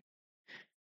back. Mm-hmm.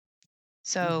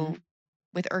 So,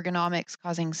 with ergonomics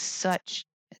causing such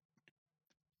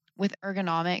with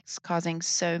ergonomics causing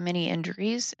so many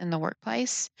injuries in the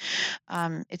workplace,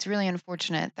 it's really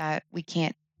unfortunate that we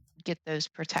can't get those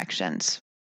protections.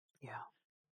 Yeah.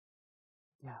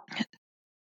 Yeah.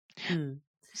 Hmm.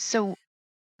 So, go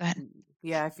ahead.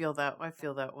 Yeah, I feel that. I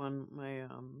feel that one.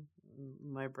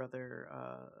 My brother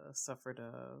suffered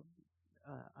a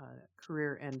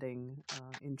career-ending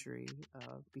injury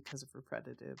because of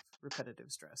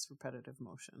repetitive stress, repetitive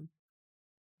motion,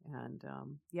 and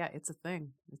yeah, it's a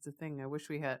thing. It's a thing. I wish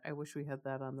we had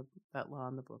that law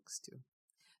in the books too.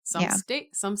 Yeah.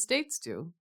 Some states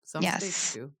do. Some states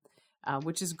Yes. do,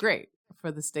 which is great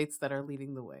for the states that are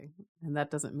leading the way. And that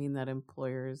doesn't mean that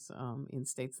employers in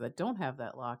states that don't have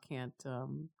that law can't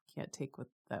take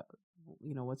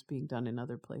what's being done in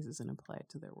other places and apply it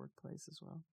to their workplace as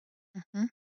well. hmm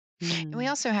And we Mm.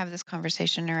 also have this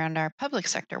conversation around our public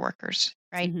sector workers,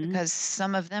 right? Mm-hmm. Because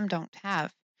some of them don't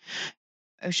have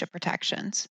OSHA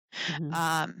protections. Mm-hmm.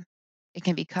 Um, it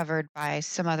can be covered by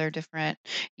some other different,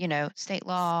 state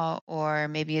law or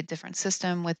maybe a different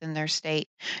system within their state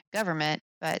government.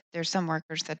 But there's some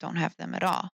workers that don't have them at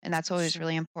all, and that's always Sure.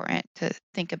 really important to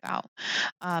think about.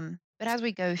 But as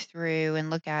we go through and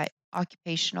look at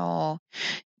occupational,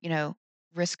 you know,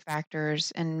 risk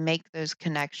factors and make those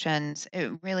connections,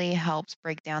 it really helps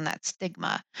break down that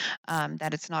stigma,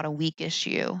 that it's not a weak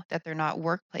issue, that they're not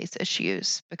workplace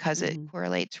issues, because it Mm-hmm.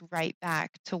 correlates right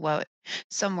back to what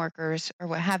some workers or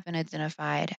what have been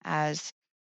identified as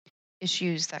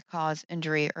issues that cause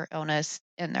injury or illness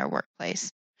in their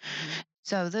workplace. Mm-hmm.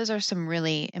 So those are some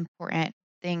really important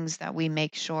things that we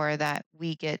make sure that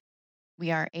we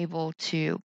are able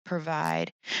to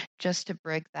provide just to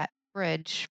break that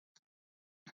bridge.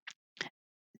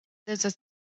 There's a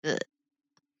ugh,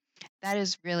 that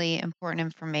is really important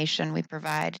information we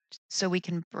provide so we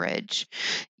can bridge,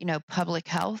 public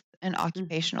health and Mm-hmm.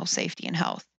 occupational safety and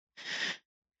health.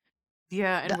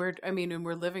 Yeah, and The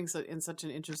we're living in such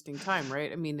an interesting time,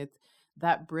 right? I mean,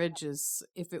 that bridge is,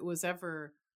 if it was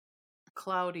ever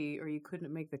cloudy or you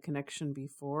couldn't make the connection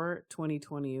before,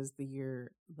 2020 is the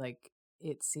year, like,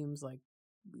 it seems like,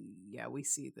 yeah, we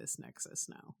see this nexus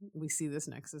now. We see this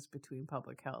nexus between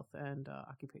public health and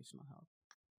occupational health.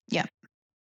 Yeah.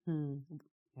 Hmm.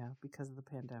 Yeah, because of the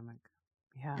pandemic.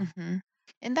 Yeah. hmm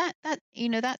And that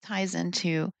ties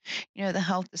into, the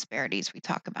health disparities we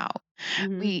talk about.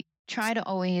 Mhm. We try to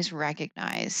always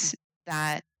recognize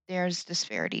that there's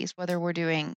disparities, whether we're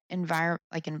doing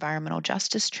environmental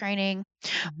justice training,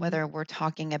 Mhm. whether we're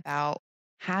talking about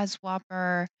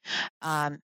HAZWOPER.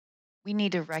 Um, we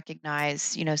need to recognize,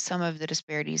 some of the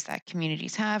disparities that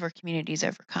communities have or communities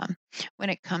overcome. When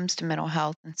it comes to mental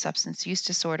health and substance use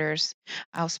disorders,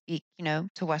 I'll speak,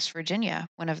 to West Virginia,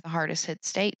 one of the hardest hit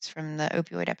states from the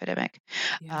opioid epidemic.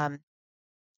 Yeah. Um,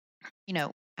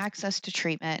 Access to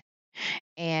treatment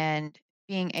and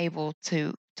being able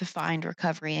to find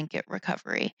recovery and get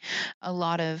recovery. A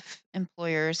lot of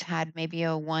employers had maybe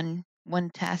a one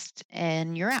test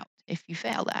and you're out if you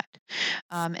fail that.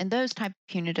 And those type of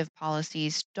punitive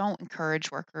policies don't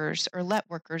encourage workers or let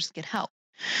workers get help.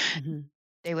 Mhm.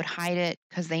 They would hide it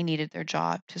because they needed their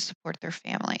job to support their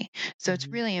family. So it's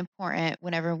Mhm. really important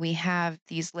whenever we have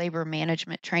these labor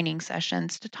management training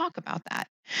sessions to talk about that.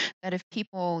 That if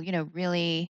people,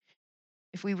 really,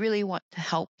 if we really want to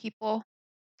help people,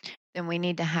 then we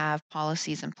need to have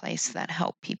policies in place that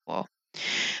help people.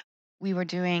 We were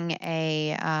doing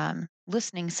a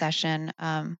listening session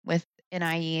with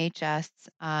NIEHS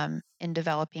in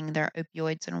developing their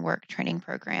opioids and work training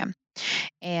program.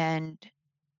 And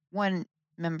one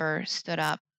member stood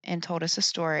up and told us a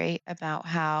story about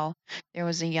how there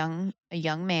was a young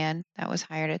man that was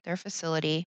hired at their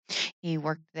facility. He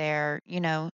worked there,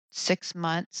 6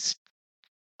 months,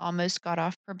 almost got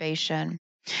off probation,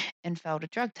 and failed a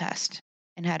drug test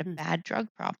and had a Hmm. bad drug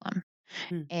problem.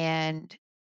 Hmm. And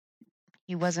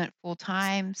he wasn't full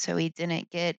time, so he didn't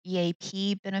get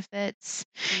EAP benefits.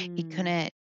 He Hmm.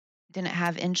 didn't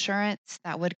have insurance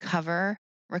that would cover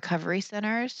recovery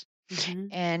centers. Mhm.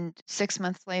 And 6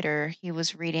 months later, he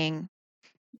was reading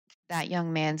that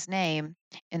young man's name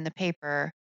in the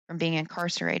paper from being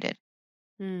incarcerated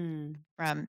Hmm.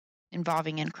 from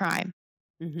involving in crime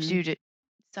Mhm. due to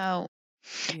so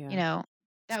you Yeah. know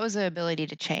that was the ability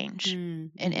to change Hmm.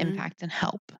 and Mhm. impact and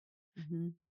help.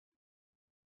 Mhm.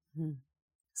 Hmm.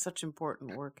 Such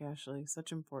important work, Ashley.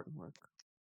 Such important work.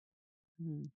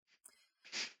 Hmm.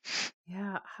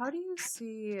 Yeah. How do you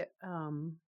see,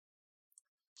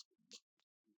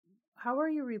 how are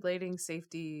you relating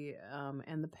safety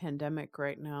and the pandemic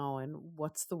right now, and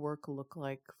what's the work look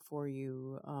like for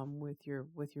you with your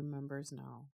members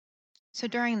now? So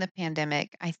during the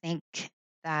pandemic, I think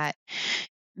that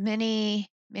many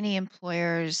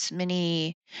employers,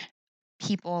 many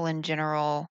people in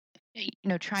general,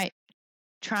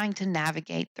 trying to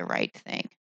navigate the right thing,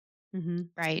 Mhm.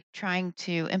 right? Trying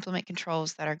to implement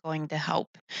controls that are going to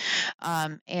help.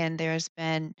 And there's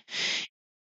been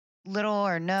little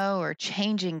or no or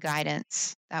changing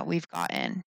guidance that we've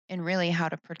gotten in really how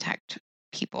to protect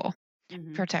people,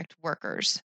 Mhm. protect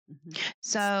workers. Mhm.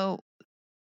 So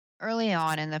early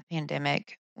on in the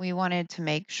pandemic, we wanted to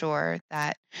make sure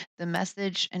that the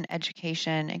message and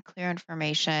education and clear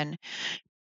information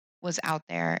was out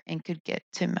there and could get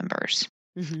to members.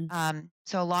 Mhm.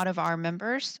 So a lot of our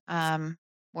members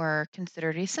were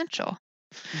considered essential.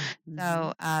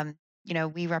 So,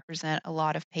 Mhm. we represent a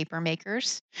lot of paper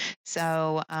makers.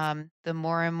 So, the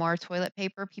more and more toilet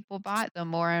paper people bought, the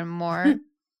more and more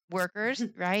workers,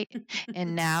 right?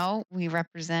 And now we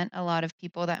represent a lot of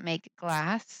people that make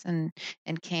glass and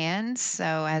cans.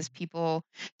 So as people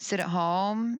sit at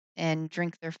home and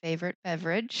drink their favorite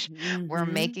beverage, we're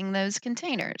Mhm. making those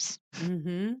containers.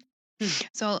 Mhm. Hmm.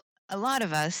 So a lot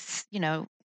of us,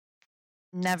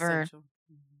 never Essential.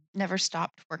 Mhm. never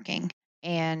stopped working.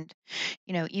 And,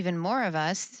 even more of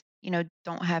us,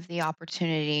 don't have the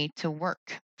opportunity to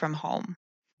work from home.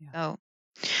 Yeah.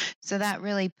 So that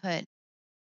really put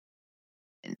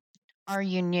our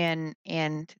union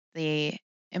and the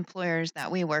employers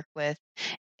that we work with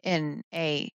in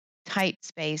a tight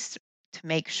space to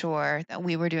make sure that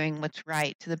we were doing what's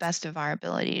right to the best of our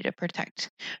ability to protect,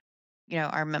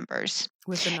 our members.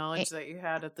 With the Eh, knowledge that you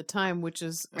had at the time, which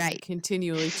is a right.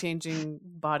 continually changing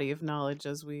body of knowledge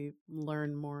as we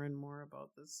learn more and more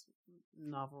about this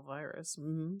novel virus.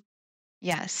 Mhm.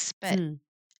 Yes. But Hmm.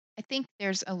 I think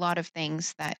there's a lot of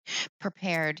things that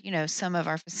prepared, some of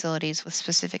our facilities with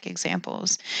specific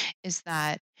examples is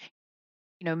that,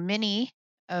 many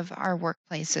of our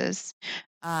workplaces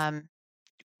um,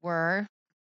 were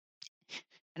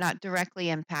not directly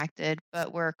impacted,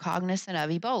 but were cognizant of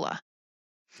Ebola.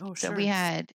 Oh, So we sure.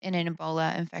 had an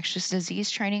Ebola infectious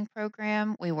disease training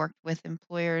program. We worked with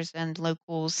employers and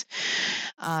locals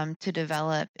to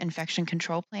develop infection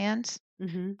control plans.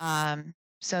 Mm-hmm. Um,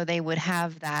 so they would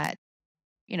have that,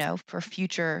 for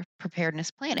future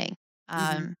preparedness planning.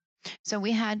 Mm-hmm. Um, so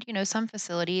we had, some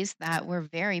facilities that were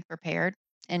very prepared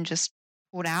and just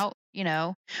pulled out,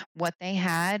 what they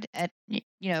had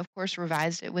of course,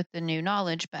 revised it with the new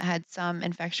knowledge, but had some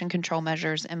infection control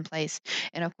measures in place.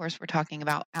 And of course, we're talking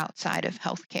about outside of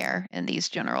healthcare in these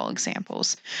general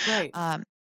examples. Right. Um,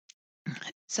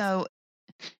 so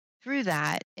through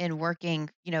that and working,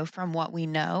 from what we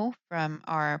know from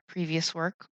our previous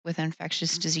work with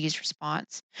infectious disease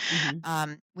response,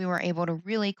 Mm-hmm. we were able to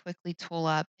really quickly tool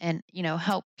up and,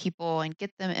 help people and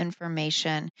get them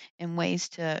information and ways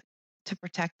to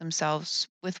protect themselves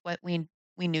with what we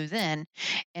knew then,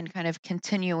 and kind of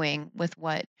continuing with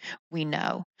what we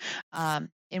know. And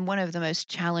one of the most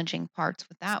challenging parts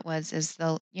with that is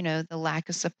the lack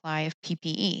of supply of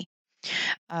PPE.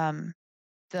 Um,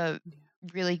 the Yeah.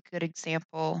 really good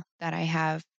example that I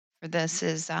have for this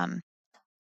is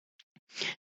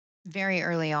very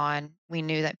early on, we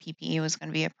knew that PPE was going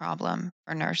to be a problem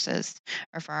for nurses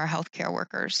or for our healthcare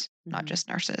workers, not Mm-hmm. just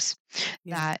nurses.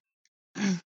 Yeah.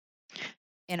 That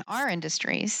in our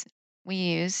industries, we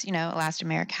use,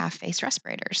 elastomeric half face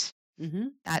respirators. Mm-hmm.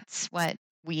 That's what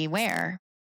we wear.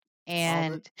 All the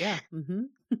And yeah.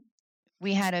 Mm-hmm.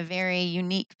 we had a very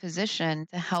unique position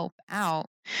to help out,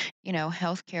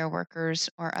 healthcare workers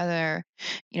or other,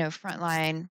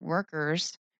 frontline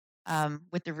workers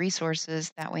with the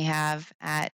resources that we have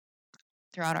at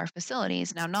throughout our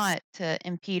facilities. Now, not to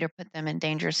impede or put them in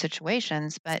dangerous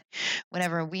situations, but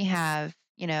whenever we have,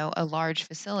 a large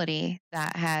facility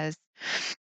that has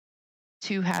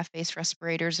two half face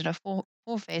respirators and a full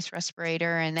face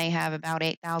respirator, and they have about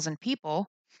 8,000 people,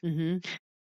 Mm-hmm.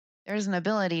 there's an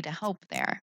ability to help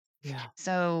there. Yeah.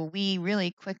 So we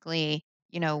really quickly,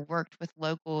 worked with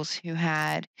locals who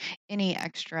had any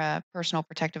extra personal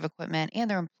protective equipment and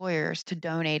their employers to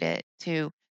donate it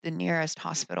to the nearest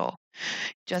hospital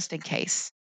just in case.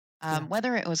 Yeah.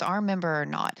 Whether it was our member or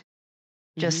not,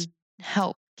 Mm-hmm. just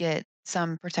help get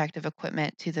some protective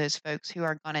equipment to those folks who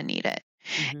are going to need it.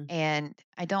 Mm-hmm. And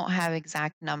I don't have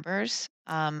exact numbers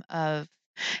of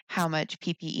how much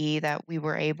PPE that we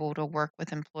were able to work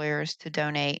with employers to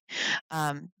donate.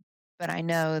 Um, but I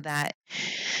know that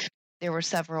there were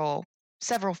several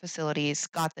facilities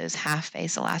got those half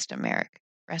face elastomeric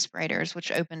respirators,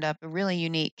 which opened up a really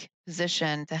unique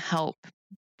position to help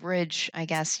bridge, I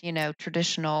guess,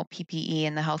 traditional PPE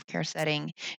in the healthcare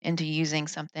setting into using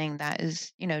something that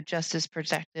is, just as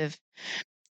protective,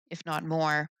 if not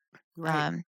more,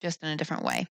 Right. just in a different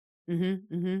way.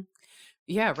 Mm-hmm. Mm-hmm.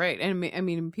 Yeah, right. And I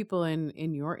mean, people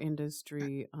in your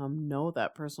industry know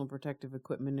that personal protective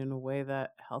equipment in a way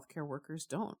that healthcare workers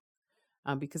don't,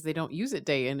 because they don't use it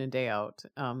day in and day out.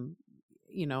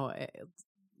 You know,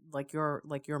 like your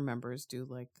members do,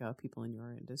 like people in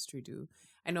your industry do.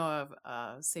 I know of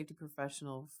a safety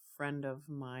professional friend of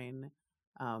mine.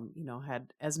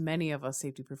 Had as many of us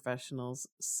safety professionals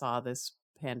saw this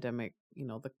pandemic.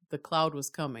 The cloud was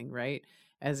coming, right?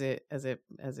 As it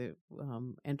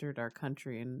entered our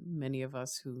country, and many of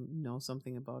us who know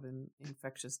something about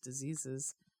infectious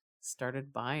diseases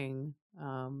started buying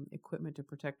equipment to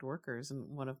protect workers. And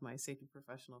one of my safety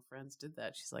professional friends did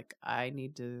that. She's like, I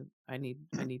need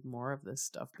more of this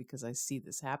stuff because I see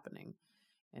this happening.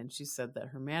 And she said that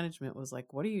her management was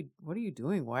like, what are you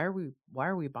doing? Why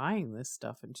are we buying this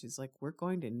stuff? And she's like, we're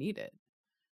going to need it.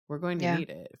 We're going to Yeah. need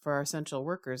it for our essential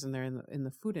workers, and they're in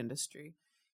the food industry.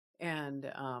 And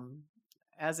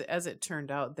as it turned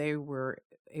out, they were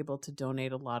able to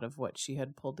donate a lot of what she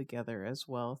had pulled together as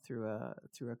well through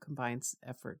a combined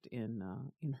effort in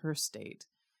her state,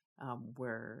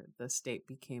 where the state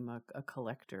became a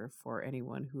collector for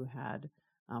anyone who had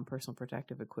personal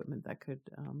protective equipment that could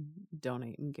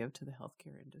donate and give to the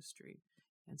healthcare industry.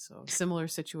 And so, similar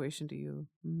situation to you.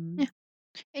 Yeah.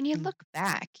 And you look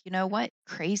back, what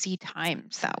crazy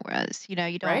times that was.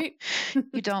 Right?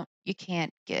 You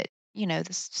can't get, the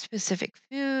specific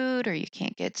food, or you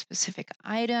can't get specific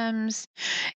items.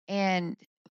 And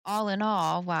all in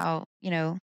all, while,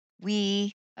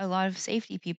 a lot of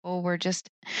safety people were just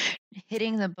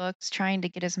hitting the books, trying to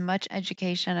get as much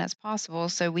education as possible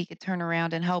so we could turn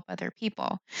around and help other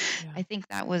people. Yeah. I think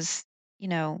that was,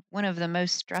 one of the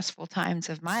most stressful times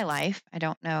of my life. I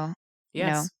don't know, you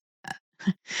know. Yes.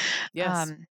 Yes.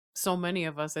 um, So many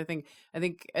of us. I think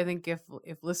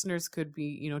if listeners could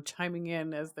be, chiming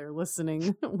in as they're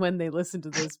listening when they listen to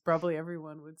this, probably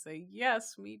everyone would say,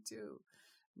 "Yes, me too.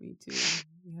 Me too.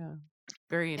 Yeah.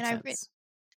 Very And intense.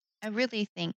 I really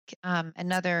think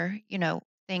another,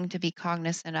 thing to be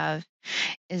cognizant of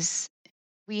is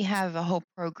we have a whole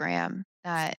program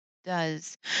that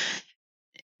does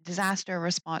disaster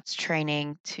response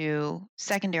training to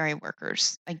secondary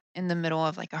workers, like in the middle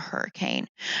of like a hurricane,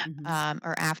 Hmm.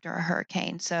 or after a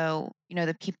hurricane. So,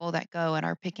 the people that go and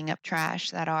are picking up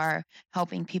trash, that are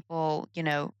helping people,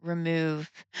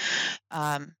 remove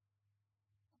um,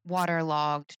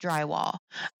 waterlogged drywall.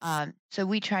 So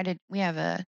we have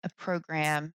a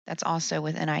program that's also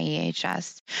with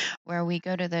NIEHS where we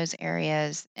go to those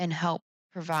areas and help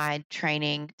provide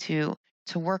training to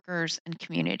workers and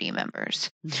community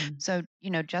members. Hmm. So,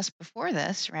 just before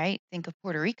this, right? Think of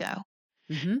Puerto Rico.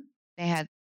 Hmm. They had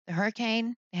the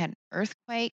hurricane, they had an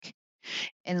earthquake,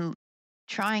 and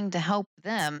trying to help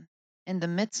them in the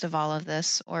midst of all of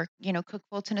this, or,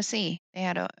 Cookeville, Tennessee, they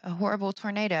had a horrible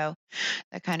tornado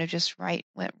that kind of just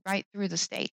went right through the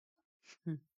state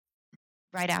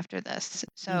right after this.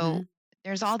 So Hmm.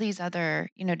 there's all these other,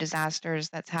 disasters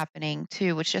that's happening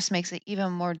too, which just makes it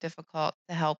even more difficult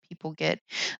to help people get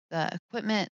the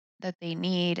equipment that they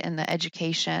need and the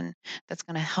education that's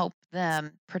going to help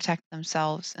them protect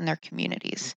themselves and their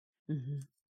communities Hmm.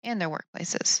 and their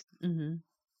workplaces. Hmm.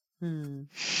 Hmm.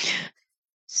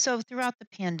 So throughout the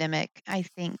pandemic, I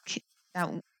think that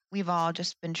we've all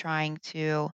just been trying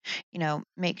to,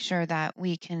 make sure that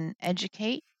we can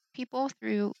educate people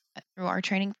through our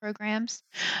training programs,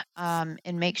 and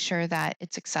make sure that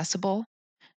it's accessible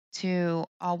to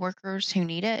all workers who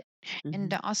need it, and Hmm.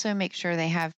 to also make sure they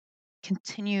have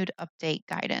continued update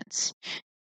guidance.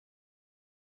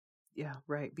 Yeah,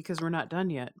 right. Because we're not done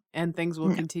yet, and things will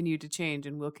No, continue to change,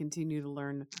 and we'll continue to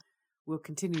learn. We'll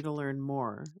continue to learn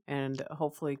more, and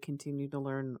hopefully continue to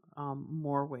learn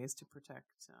more ways to protect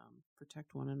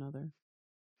one another.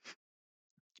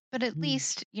 but at Mm.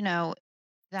 least,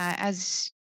 that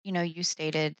as you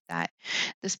stated that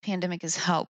this pandemic has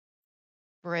helped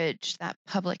bridge that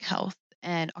public health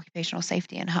and occupational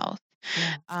safety and health.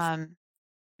 Yeah. Um,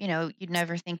 you'd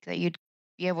never think that you'd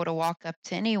be able to walk up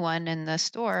to anyone in the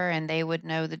store and they would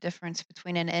know the difference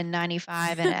between an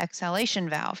N95 and an exhalation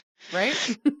valve. Right.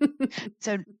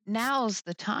 So now's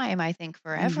the time, I think,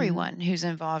 for Hmm. everyone who's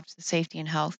involved with safety and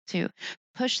health to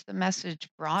push the message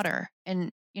broader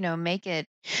and, make it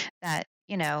that,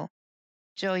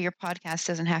 Joe, your podcast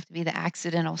doesn't have to be the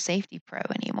accidental safety pro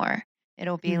anymore.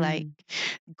 It'll be like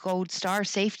Hmm. gold star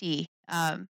safety.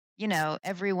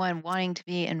 Everyone wanting to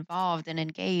be involved and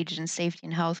engaged in safety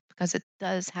and health because it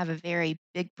does have a very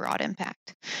big, broad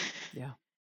impact. Yeah.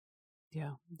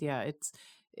 Yeah, yeah,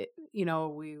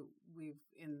 we've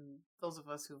in those of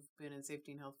us who've been in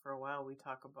safety and health for a while, we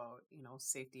talk about,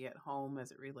 safety at home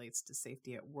as it relates to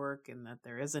safety at work, and that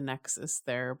there is a nexus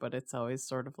there, but it's always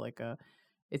sort of like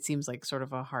it seems like sort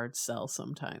of a hard sell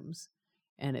sometimes.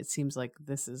 And it seems like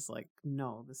this is like,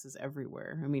 no, this is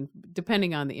everywhere. I mean,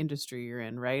 depending on the industry you're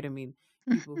in, right? I mean,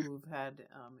 people who've had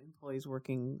employees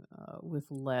working with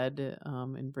lead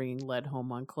and bringing lead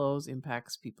home on clothes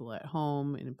impacts people at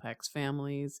home, it impacts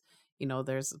families.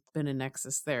 There's been a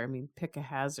nexus there. I mean, pick a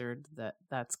hazard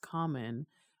that's common,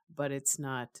 but it's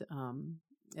not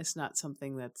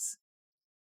something that's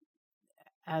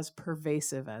as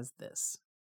pervasive as this.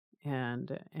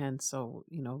 And so,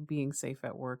 being safe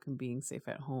at work and being safe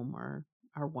at home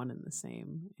are one and the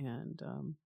same.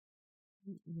 And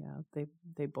yeah,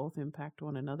 they both impact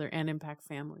one another and impact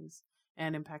families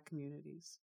and impact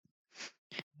communities.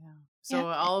 Yeah. Yeah. So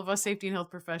all of us safety and health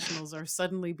professionals are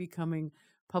suddenly becoming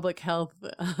public health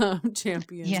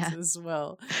champions Yeah. as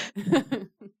well.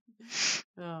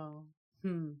 Oh,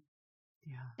 hmm.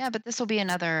 Yeah. Yeah. But this will be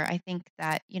another, I think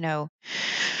that,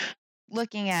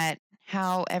 looking at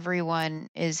how everyone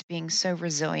is being so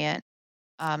resilient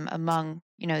among,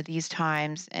 these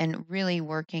times and really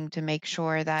working to make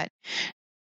sure that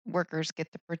workers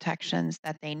get the protections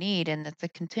that they need, and it's a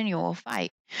continual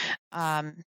fight.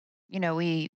 Um,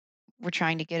 we were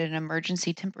trying to get an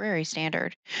emergency temporary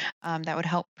standard that would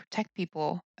help protect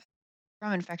people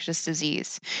from infectious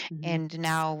disease. Hmm. And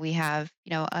now we have,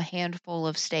 a handful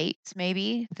of states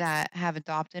maybe that have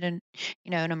adopted an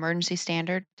emergency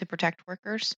standard to protect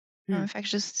workers from Hmm.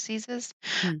 infectious diseases.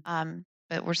 Hmm.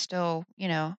 But we're still,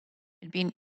 it'd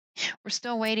be we're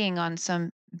still waiting on some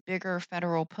bigger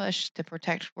federal push to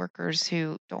protect workers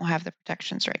who don't have the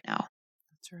protections right now.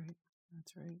 That's right.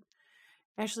 That's right.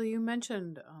 Ashley, you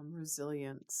mentioned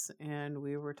resilience, and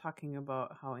we were talking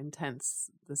about how intense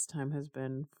this time has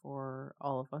been for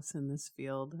all of us in this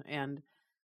field, and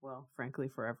well, frankly,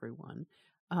 for everyone.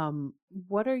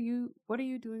 What are you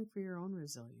doing for your own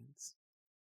resilience?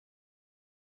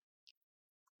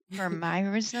 For my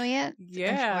resilience or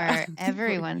Yeah. for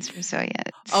everyone's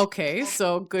resilience? Okay,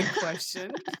 so good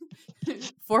question.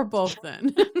 For both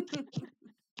then.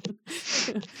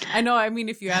 I know, I mean,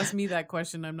 if you ask me that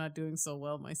question, I'm not doing so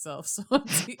well myself, so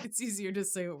it's easier to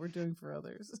say what we're doing for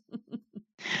others.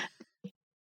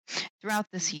 Throughout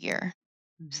this year,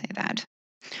 say Mhm. that.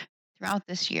 Throughout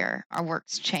this year, our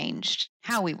work's changed.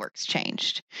 How we work's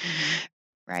changed, Mhm.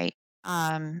 right?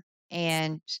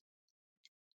 And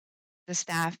the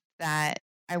staff that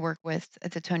I work with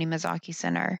at the Tony Mazzocchi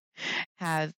Center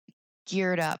have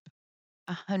geared up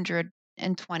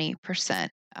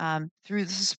 120% through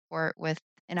the support with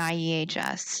an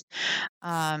IEHS.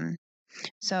 Um,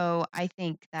 so I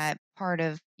think that part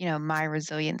of my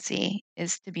resiliency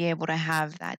is to be able to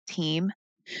have that team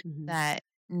Mhm. that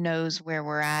knows where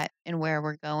we're at and where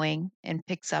we're going and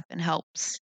picks up and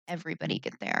helps everybody Mhm.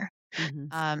 get there.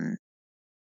 Mhm. Um,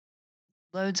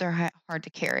 Loads are hard to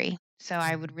carry. So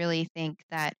I would Mhm. really think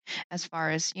that as far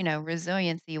as,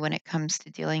 resiliency when it comes to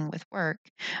dealing with work,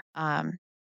 um,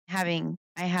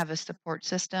 I have a support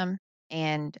system,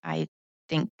 and I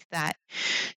think that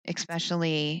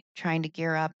especially trying to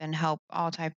gear up and help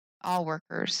all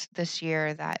workers this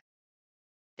year, that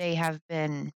they have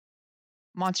been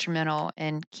monstrumental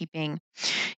in keeping,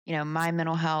 my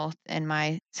mental health and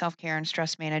my self-care and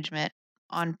stress management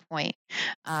on point.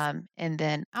 And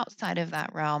then outside of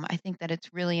that realm, I think that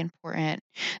it's really important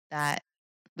that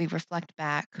we reflect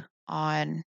back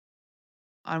on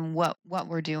what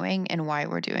we're doing and why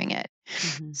we're doing it.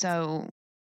 Mhm. So,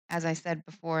 as I said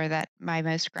before, that my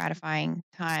most gratifying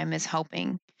time is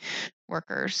helping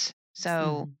workers.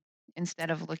 So Mhm. instead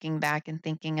of looking back and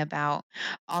thinking about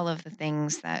all of the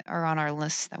things that are on our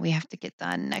list that we have to get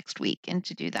done next week, and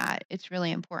to do that, it's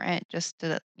really important just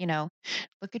to,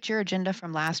 look at your agenda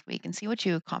from last week and see what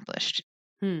you accomplished,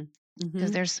 Hmm.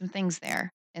 because Mhm. there's some things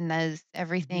there. And those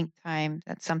everything Mhm. time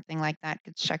that something like that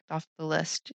gets checked off the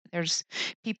list, there's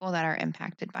people that are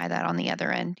impacted by that on the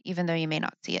other end, even though you may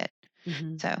not see it.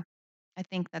 Mhm. So I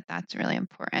think that that's really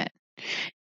important.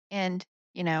 And,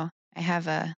 you know, I have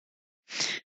a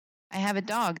I have a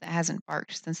dog that hasn't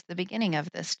barked since the beginning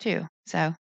of this too,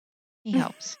 so he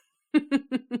helps.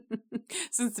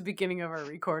 Since the beginning of our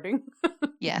recording.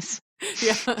 Yes,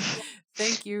 Yeah.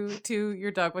 Thank you to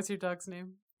your dog. What's your dog's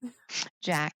name?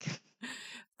 Jack.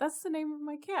 That's the name of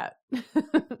my cat.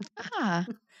 Ah,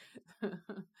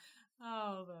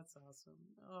 Oh, that's awesome.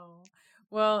 Oh.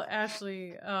 Well,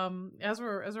 Ashley, as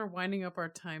we're winding up our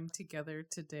time together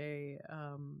today,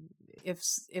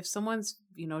 if someone's,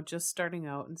 just starting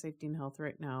out in safety and health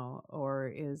right now, or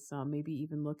is maybe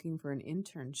even looking for an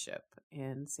internship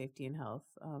in safety and health,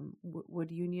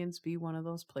 would unions be one of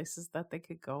those places that they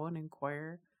could go and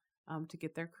inquire to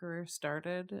get their career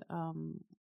started,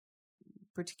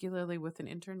 particularly with an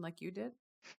intern like you did?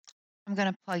 I'm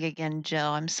gonna plug again, Jill.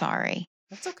 I'm sorry.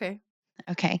 That's okay.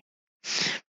 Okay.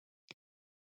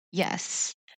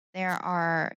 Yes, there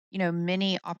are,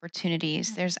 many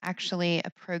opportunities. There's actually a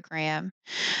program.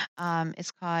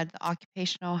 It's called the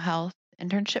Occupational Health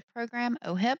Internship Program,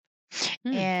 OHIP.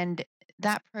 Hmm. And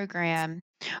that program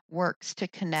works to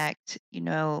connect,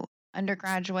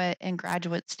 undergraduate and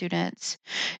graduate students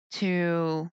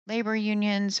to labor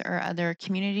unions or other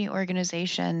community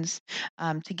organizations,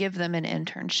 to give them an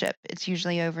internship. It's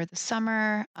usually over the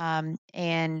summer,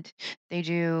 and they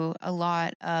do a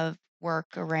lot of work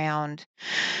around,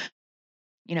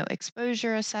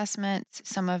 exposure assessments.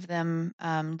 Some of them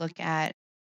look at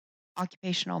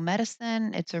occupational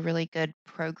medicine. It's a really good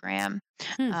program.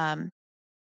 Hmm. Um,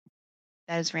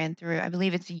 that is ran through, I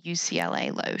believe it's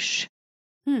UCLA Loesch.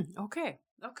 Hmm. Okay.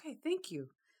 Okay. Thank you.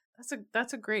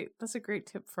 That's a great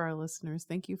tip for our listeners.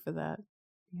 Thank you for that.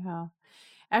 Yeah.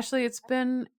 Ashley, it's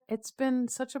been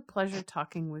such a pleasure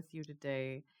talking with you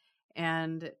today.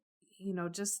 And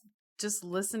just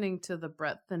listening to the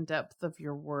breadth and depth of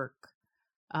your work,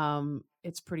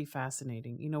 it's pretty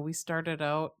fascinating. We started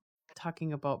out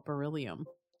talking about beryllium,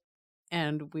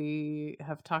 and we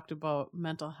have talked about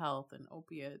mental health and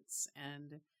opiates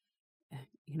and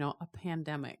a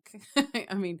pandemic.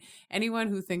 I mean, anyone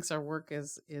who thinks our work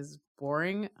is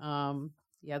boring,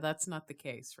 yeah, that's not the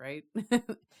case, right?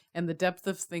 And the depth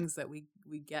of things that we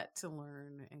get to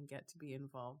learn and get to be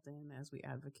involved in as we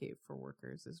advocate for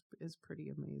workers is pretty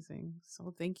amazing.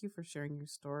 So thank you for sharing your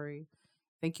story.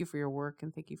 Thank you for your work,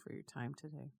 and thank you for your time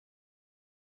today.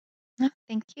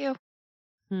 Thank you.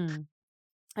 Hmm.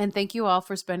 And thank you all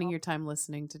for spending your time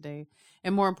listening today.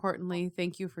 And more importantly,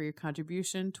 thank you for your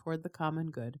contribution toward the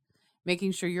common good,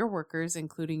 making sure your workers,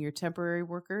 including your temporary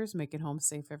workers, make it home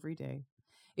safe every day.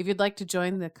 If you'd like to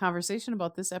join the conversation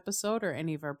about this episode or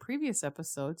any of our previous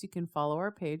episodes, you can follow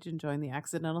our page and join the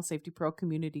Accidental Safety Pro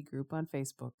community group on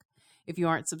Facebook. If you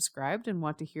aren't subscribed and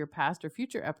want to hear past or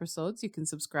future episodes, you can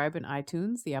subscribe in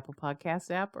iTunes, the Apple Podcast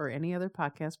app, or any other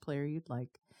podcast player you'd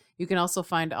like. You can also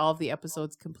find all of the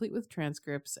episodes complete with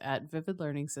transcripts at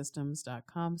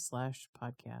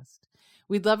vividlearningsystems.com/podcast.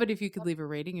 We'd love it if you could leave a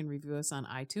rating and review us on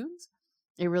iTunes.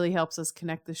 It really helps us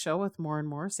connect the show with more and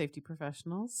more safety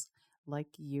professionals like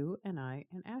you and I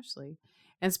and Ashlee.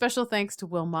 And special thanks to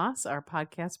Will Moss, our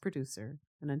podcast producer.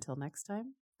 And until next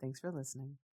time, thanks for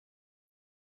listening.